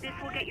Blanco. This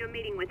will get you a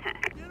meeting with her.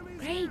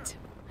 Great.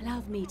 I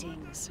love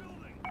meetings.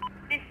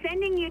 They're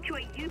sending you to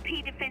a UP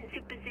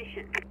defensive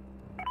position.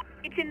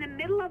 It's in the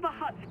middle of a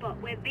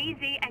hotspot where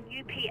VZ and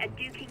UP are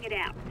duking it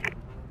out.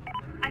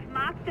 I've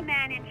marked the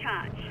man in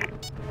charge.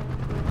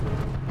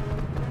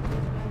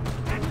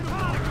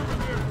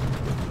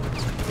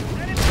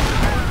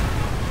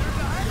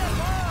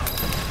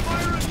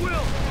 Fire at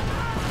will!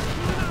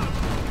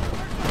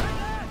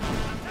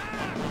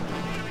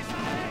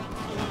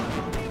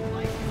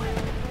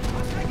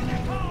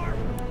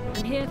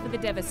 I'm here for the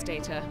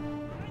Devastator.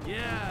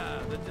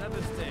 Yeah, the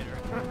Devastator.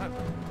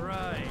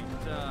 Right,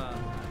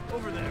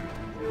 over there.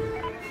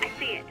 I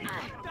see it.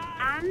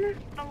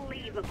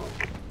 Unbelievable.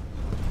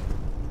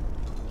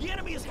 The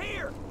enemy is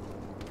here!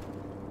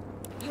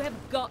 You have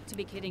got to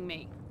be kidding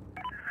me.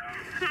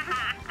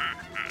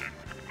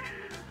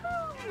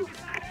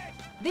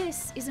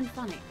 This isn't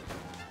funny.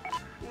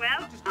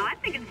 Well, I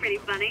think it's pretty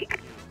funny.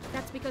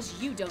 That's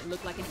because you don't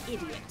look like an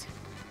idiot.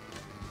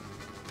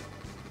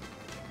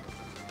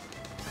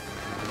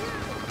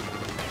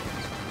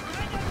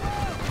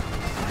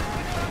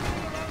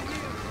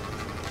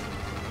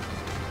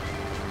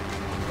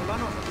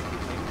 Solano has a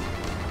good name.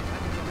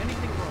 Hasn't done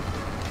anything wrong.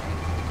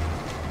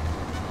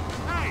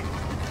 Hey,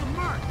 it's the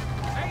Merc!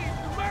 Hey,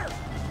 it's the Merc!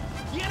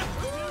 Get him!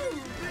 Ooh,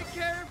 be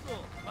careful.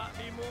 Might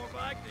be more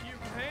bike than you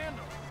can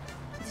handle.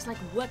 It's like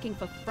working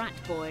for frat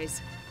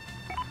boys.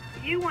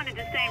 You wanted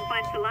to stay and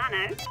find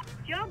Solano.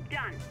 Job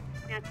done.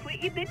 Now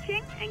quit your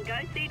bitching and go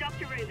see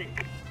Dr. Rubin.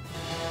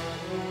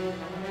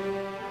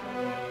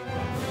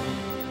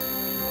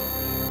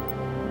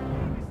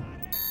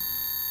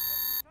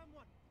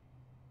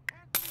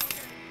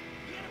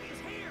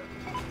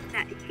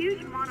 That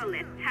huge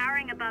monolith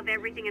towering above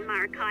everything in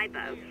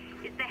Maracaibo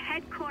is the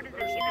headquarters of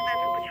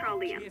Universal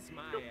Petroleum.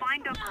 You'll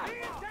find Dr.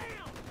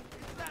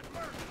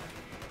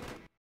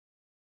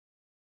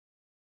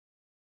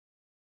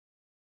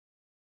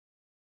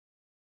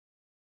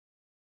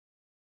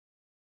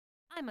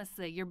 I must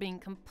say you're being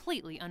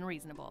completely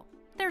unreasonable.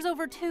 There's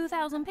over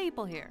 2,000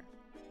 people here.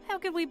 How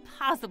could we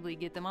possibly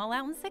get them all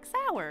out in 6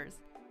 hours?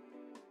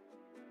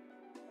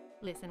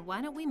 Listen, why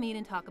don't we meet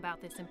and talk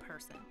about this in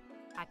person?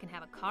 I can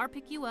have a car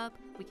pick you up,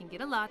 we can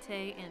get a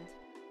latte, and...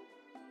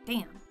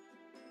 Damn.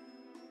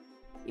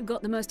 You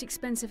got the most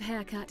expensive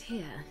haircut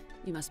here.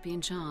 You must be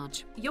in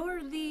charge.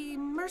 You're the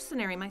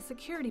mercenary my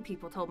security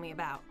people told me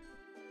about.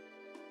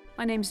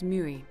 My name's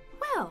Mui.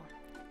 Well,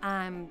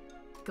 I'm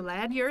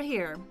glad you're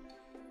here.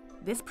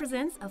 This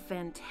presents a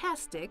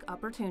fantastic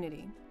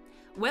opportunity.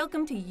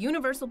 Welcome to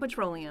Universal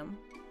Petroleum.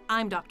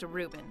 I'm Dr.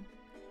 Rubin.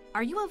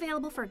 Are you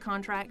available for a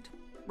contract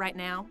right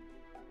now?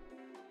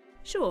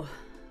 Sure,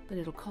 but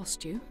it'll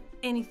cost you.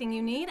 Anything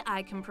you need,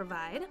 I can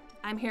provide.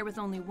 I'm here with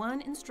only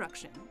one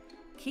instruction.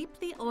 Keep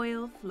the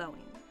oil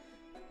flowing.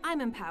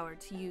 I'm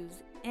empowered to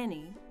use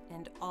any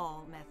and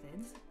all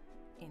methods,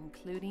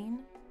 including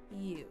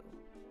you.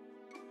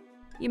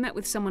 You met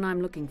with someone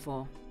I'm looking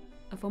for.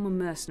 A former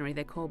mercenary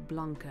they call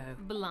Blanco.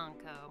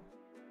 Blanco.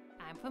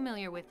 I'm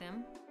familiar with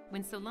him.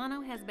 When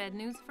Solano has bad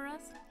news for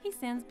us, he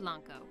sends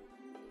Blanco.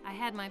 I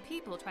had my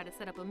people try to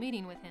set up a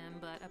meeting with him,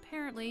 but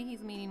apparently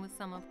he's meeting with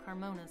some of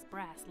Carmona's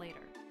brass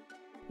later.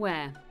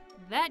 Where?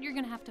 That you're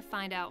gonna have to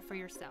find out for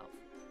yourself.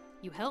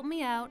 You help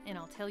me out, and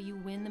I'll tell you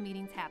when the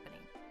meeting's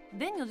happening.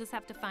 Then you'll just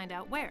have to find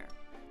out where.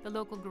 The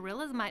local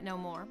guerrillas might know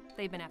more.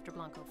 They've been after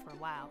Blanco for a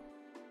while.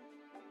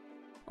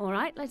 All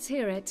right, let's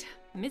hear it.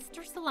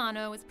 Mr.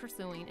 Solano is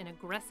pursuing an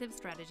aggressive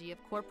strategy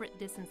of corporate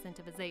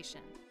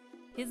disincentivization.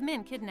 His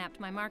men kidnapped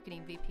my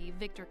marketing VP,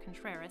 Victor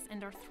Contreras,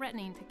 and are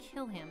threatening to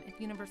kill him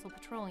if Universal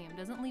Petroleum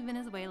doesn't leave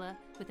Venezuela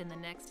within the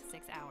next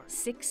 6 hours.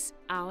 6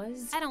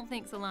 hours? I don't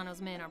think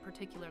Solano's men are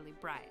particularly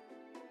bright.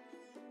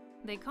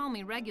 They call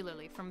me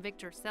regularly from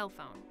Victor's cell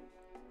phone.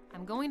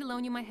 I'm going to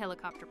loan you my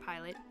helicopter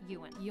pilot,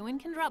 Ewan. Ewan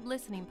can drop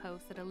listening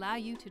posts that allow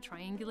you to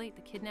triangulate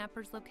the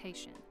kidnapper's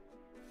location.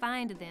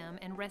 Find them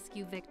and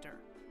rescue Victor.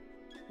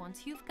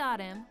 Once you've got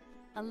him,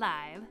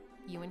 alive,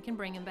 Ewan can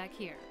bring him back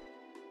here.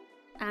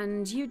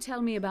 And you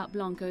tell me about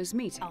Blanco's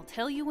meeting. I'll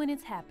tell you when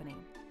it's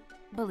happening.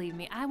 Believe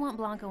me, I want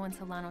Blanco and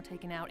Solano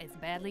taken out as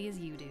badly as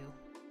you do.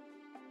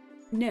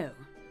 No,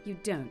 you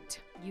don't.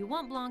 You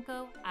want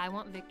Blanco, I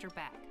want Victor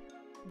back.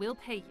 We'll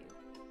pay you.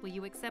 Will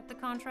you accept the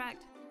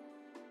contract?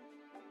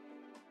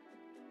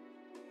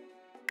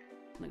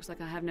 Looks like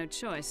I have no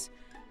choice.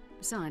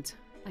 Besides,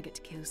 I get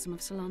to kill some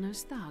of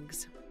Solano's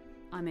thugs.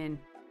 I'm in.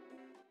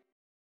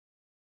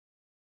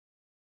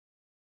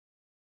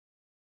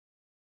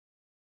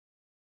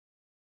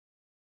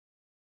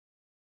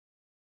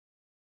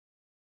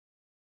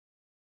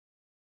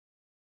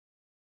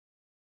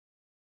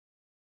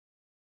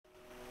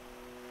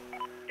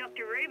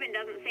 Dr. Rubin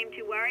doesn't seem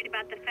too worried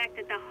about the fact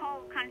that the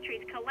whole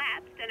country's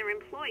collapsed and her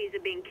employees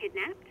are being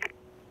kidnapped.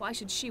 Why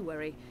should she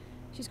worry?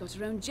 She's got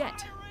her own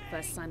jet.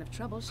 First sign of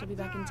trouble, she'll be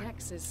back in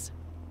Texas.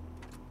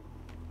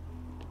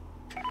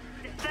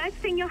 The first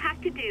thing you'll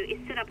have to do is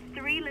set up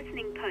 3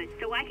 listening posts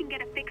so I can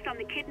get a fix on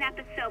the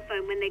kidnapper's cell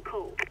phone when they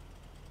call.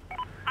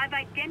 I've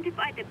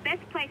identified the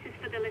best places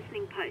for the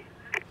listening posts.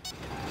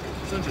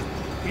 Sun's just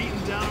beating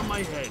down on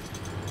my head.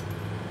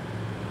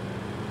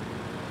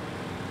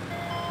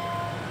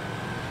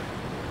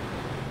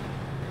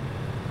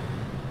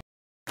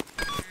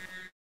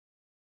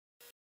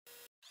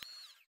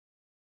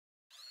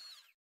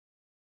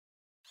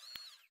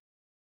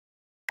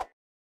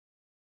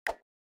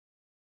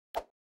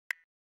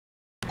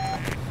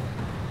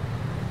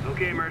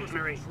 Okay,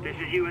 Mercenary. This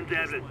is you and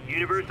Devlin.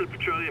 Universal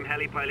Petroleum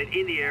Helipilot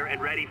in the air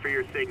and ready for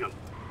your signal.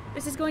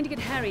 This is going to get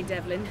hairy,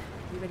 Devlin.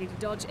 You ready to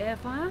dodge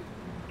airfire?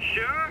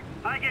 Sure,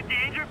 I get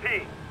danger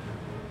pay.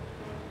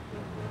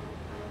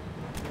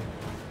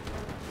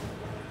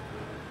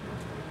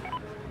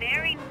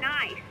 Very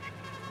nice.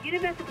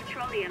 Universal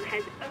Petroleum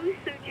has oh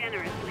so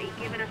generously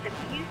given us a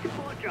few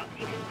support drops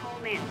you can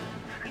call in.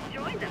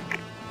 Enjoy them.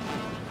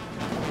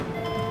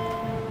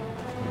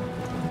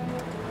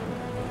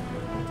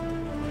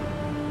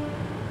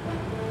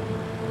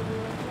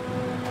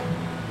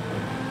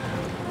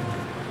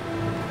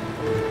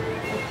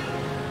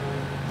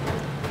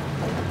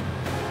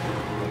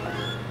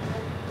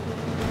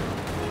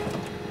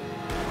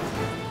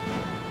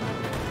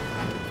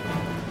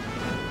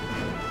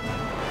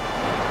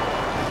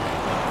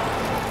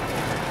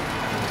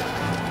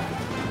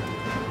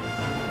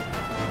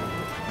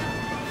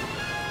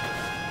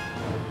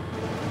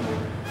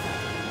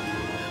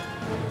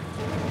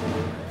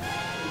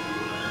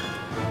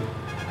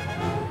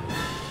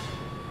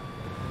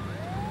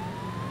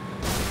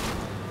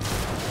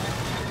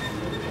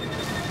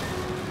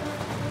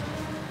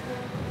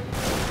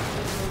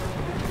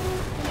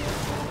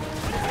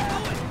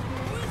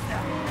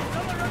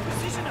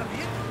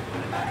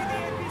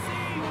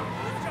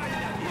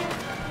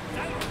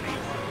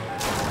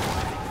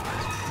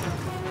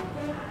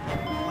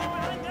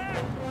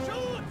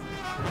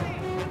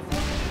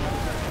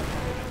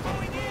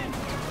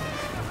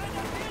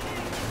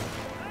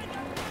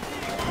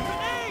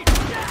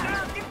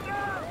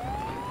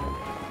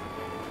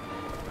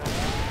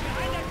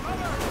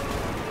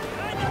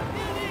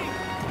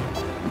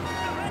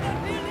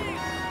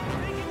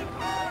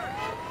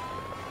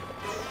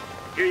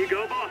 Here you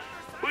go, boss.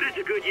 Put it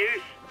to good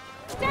use.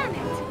 Damn it!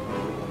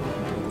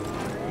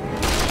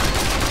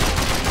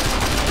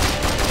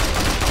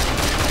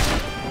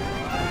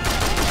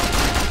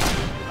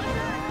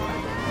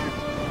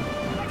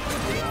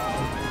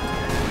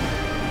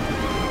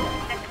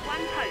 That's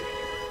one post.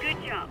 Good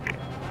job.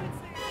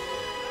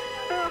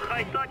 Ugh,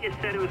 I thought you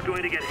said it was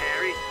going to get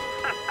hairy.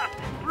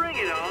 Bring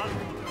it on.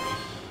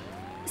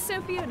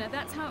 So, Fiona,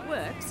 that's how it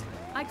works?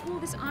 I call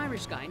this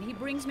Irish guy and he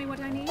brings me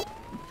what I need?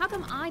 How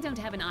come I don't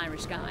have an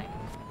Irish guy?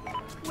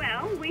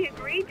 Well, we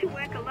agreed to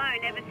work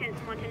alone ever since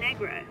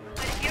Montenegro.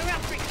 But if you're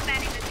up for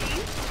expanding the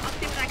team, I'll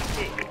see what I can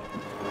do.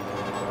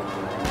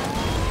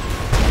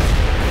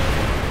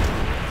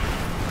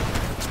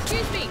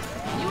 Excuse me,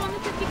 you on the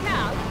 50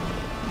 cal?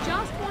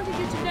 Just wanted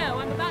you to know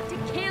I'm about to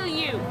kill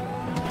you.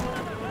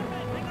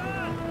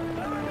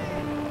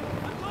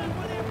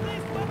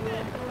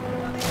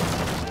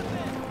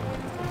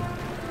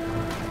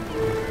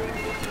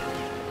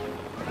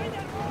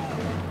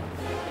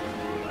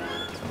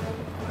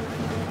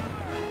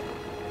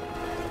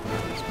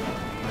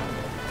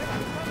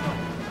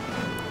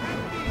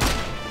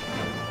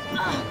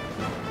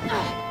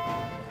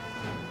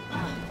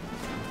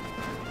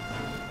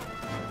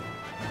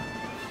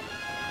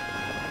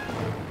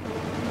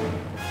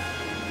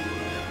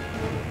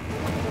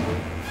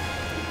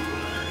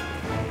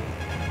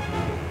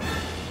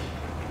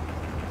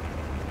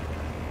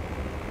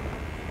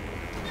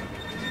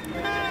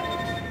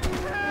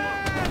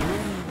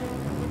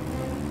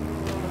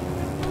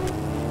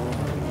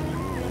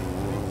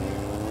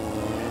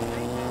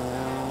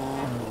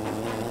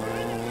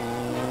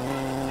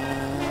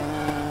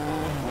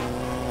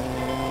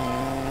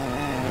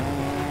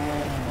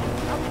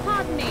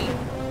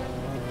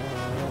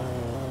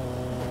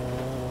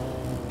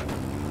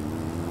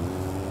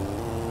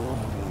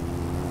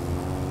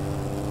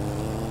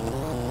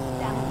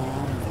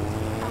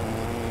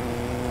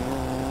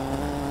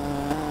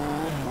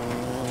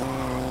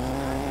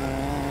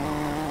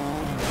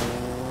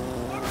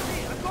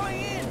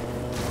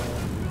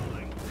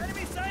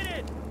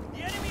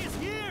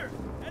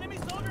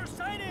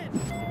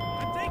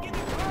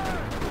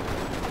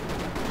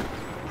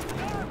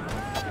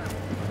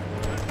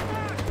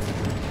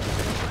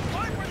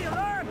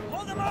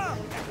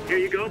 Here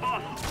you go,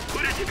 boss.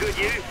 Put it to good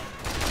use.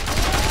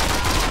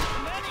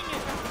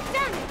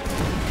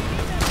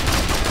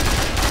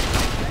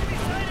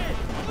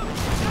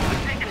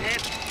 I'm taking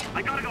hits.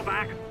 I gotta go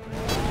back.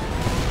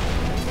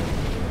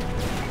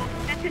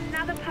 That's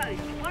another post.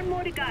 One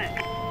more to go.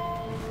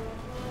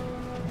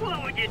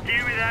 What would you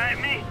do without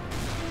me?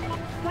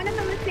 One of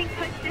the listening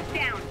posts is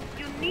down.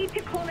 You'll need to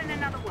call in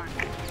another one.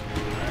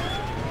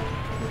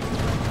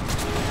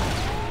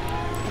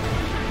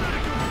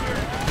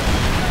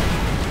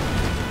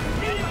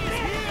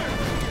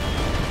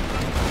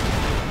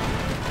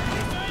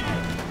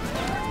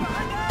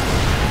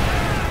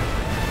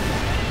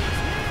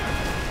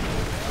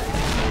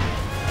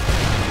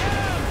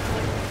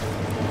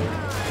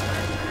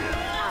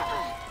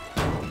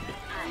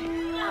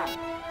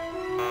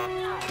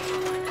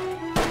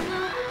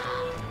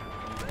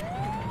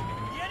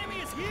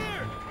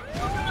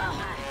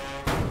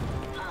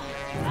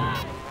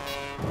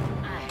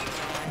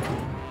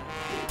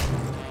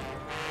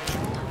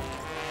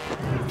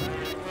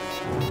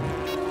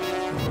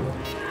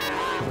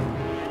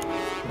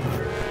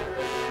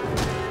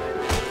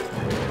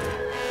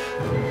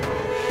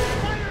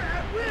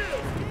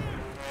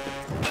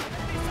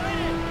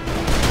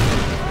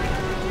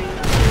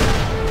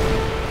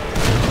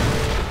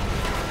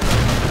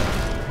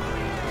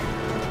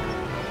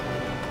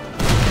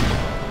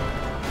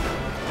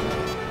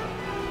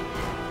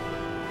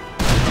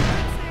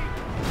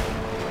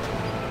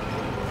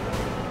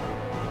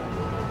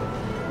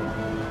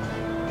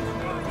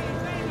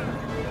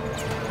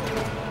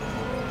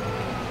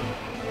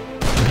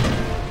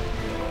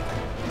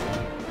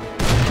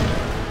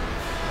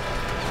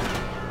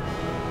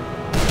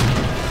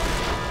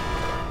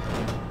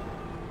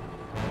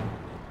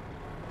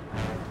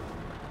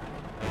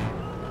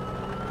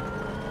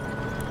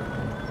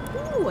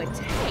 Ooh, a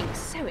tank,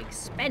 so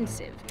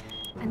expensive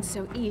and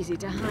so easy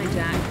to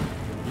hijack.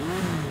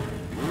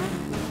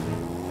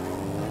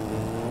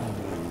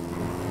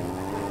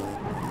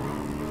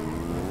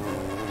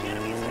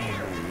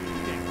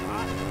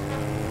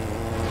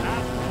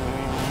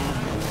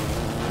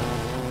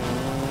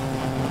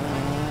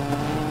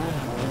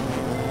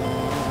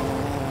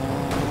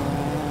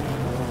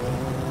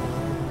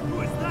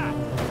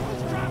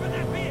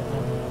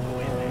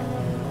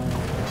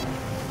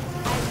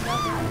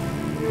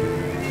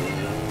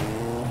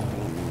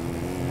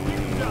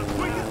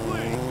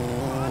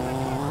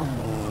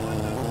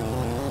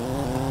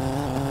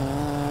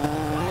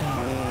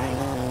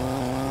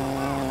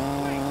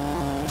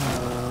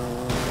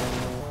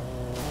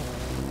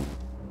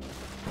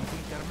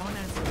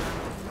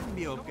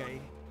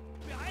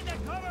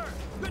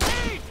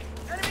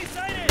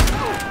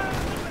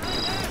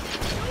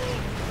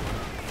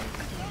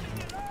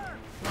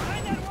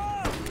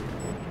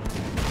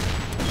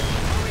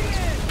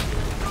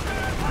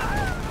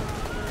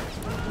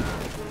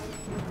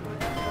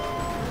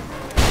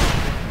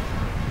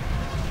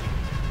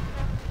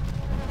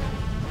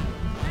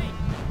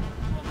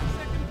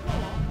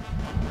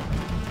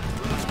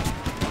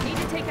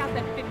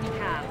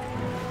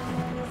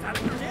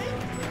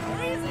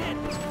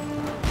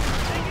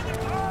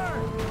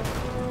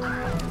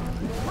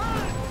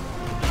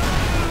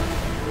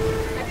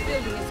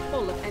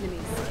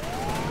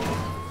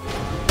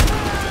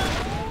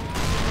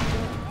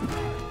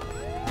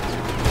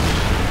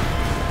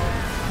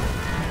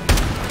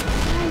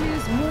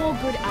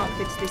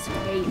 This way.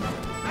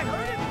 I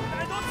heard it!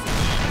 I don't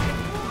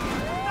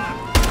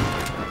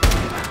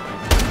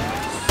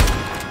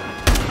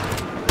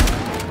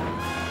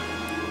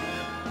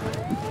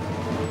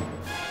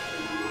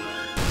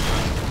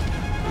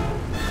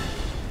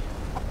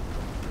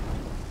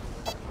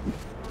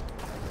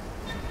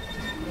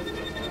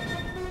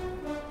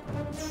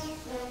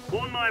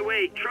On my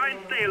way. Try and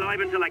stay alive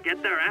until I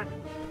get there, eh?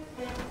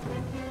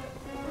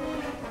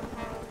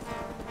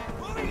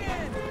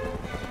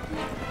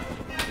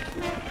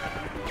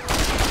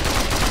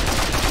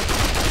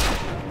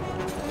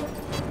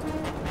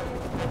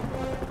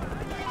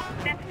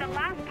 That's the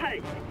last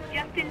post.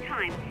 Just in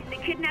time. The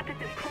kidnappers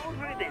have called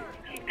Ruben.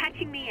 She's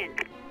patching me in.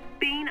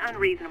 Being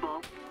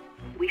unreasonable.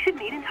 We should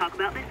meet and talk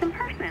about this in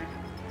person.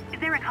 Is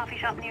there a coffee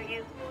shop near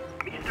you?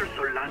 Mr.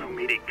 Solano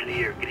made it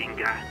clear,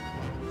 gringa.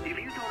 If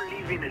you don't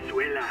leave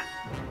Venezuela,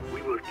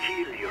 we will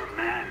kill your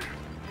man.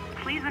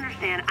 Please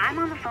understand, I'm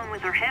on the phone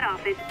with our head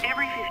office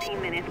every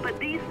 15 minutes, but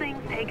these things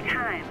take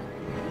time.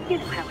 You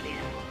know how it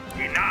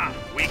is. Enough!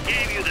 We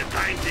gave you the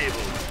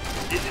timetable.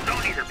 This is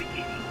only the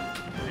beginning.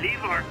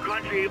 Leave our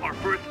country or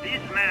first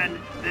this man,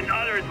 then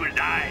others will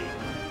die.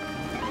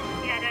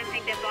 Yeah, I don't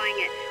think they're buying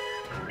it.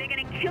 They're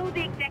gonna kill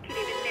the executive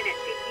in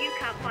minutes if you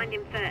can't find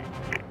him first.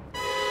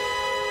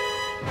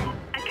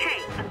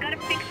 Okay, I've got a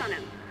fix on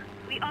him.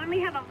 We only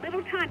have a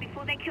little time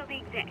before they kill the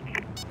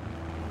exec.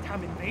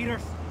 Damn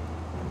invaders!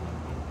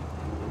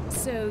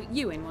 So,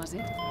 Ewan, was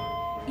it?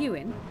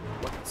 Ewan,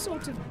 what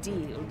sort of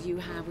deal do you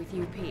have with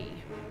UP?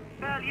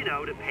 Well, you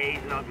know, the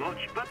pay's not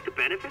much, but the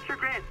benefits are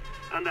great.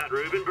 And that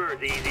Reuben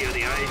bird's easy on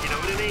the eyes, you know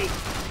what I mean?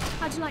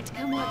 How'd you like to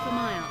come work for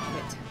my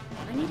outfit?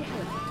 I need a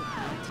helicopter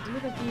pilot to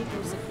deliver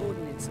vehicles and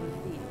ordnance in the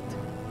field.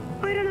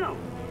 I don't know.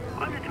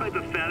 I'm the type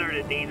of feller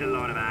that needs a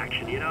lot of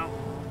action, you know?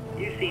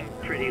 You seem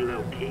pretty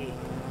low-key.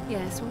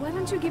 Yes, well, why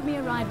don't you give me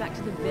a ride back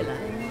to the villa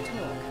and we'll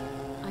talk?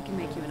 I can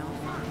make you an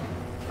offer.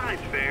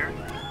 That's fair.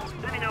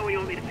 Let me know when you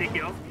want me to pick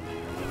you up.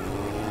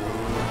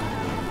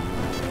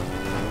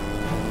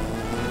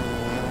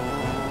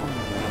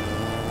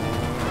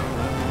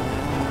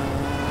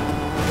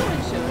 You're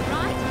insured,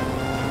 right?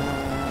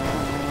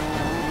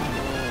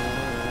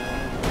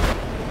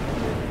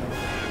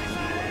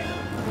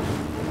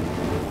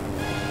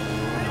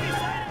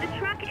 The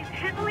truck is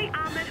heavily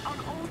armored on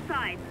all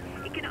sides.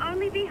 It can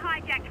only be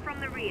hijacked from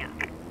the rear.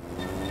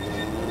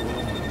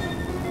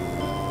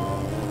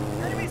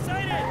 Enemy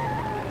sighted!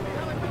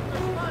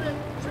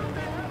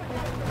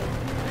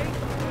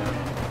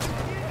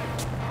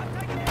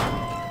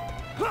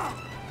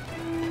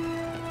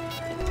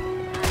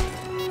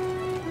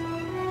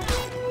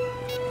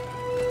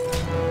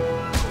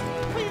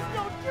 Please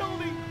don't kill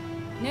me!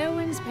 No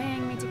one's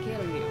paying me to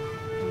kill you.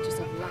 You're just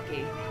so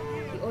lucky.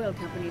 The oil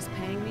company's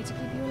paying me to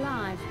keep you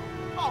alive.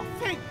 Oh,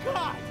 thank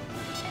God!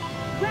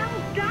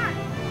 Well done!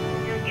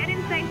 Now get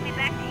him safely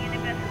back to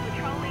Universal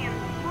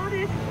Petroleum's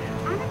modest,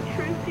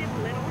 unobtrusive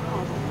little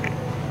hovel.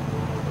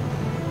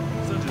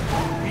 Such a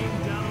beam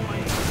down on my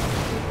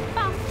head.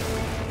 Bump!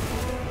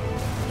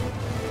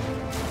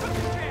 Took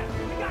the jab!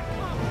 We got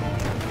cover!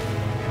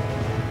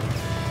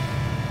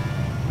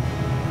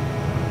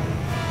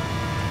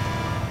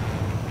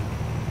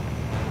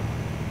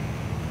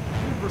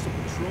 Universal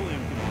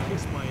Petroleum can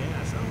kiss my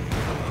ass.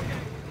 Okay.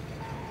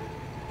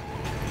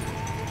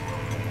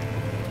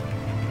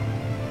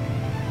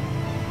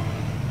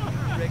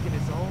 Reckon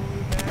it's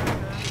only matter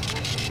of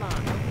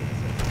time.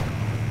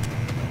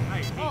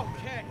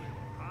 Okay.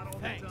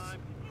 Thanks.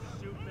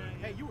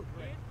 Hey, you were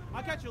great.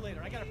 I'll catch you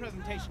later. I got a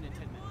presentation in 10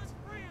 minutes.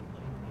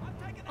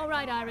 All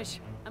right, Irish.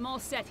 I'm all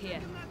set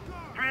here.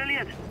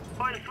 Brilliant.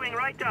 Find a swing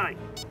right down.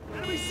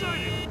 Enemy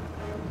sighted!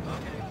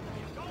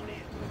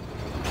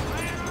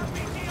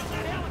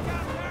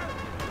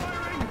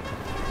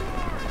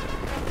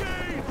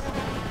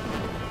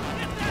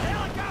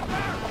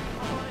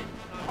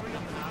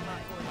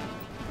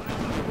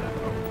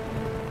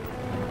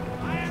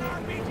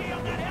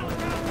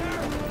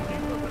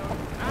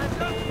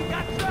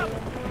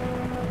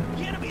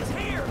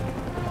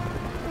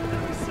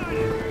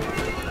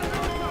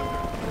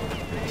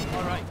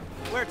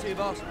 Where to,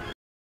 boss?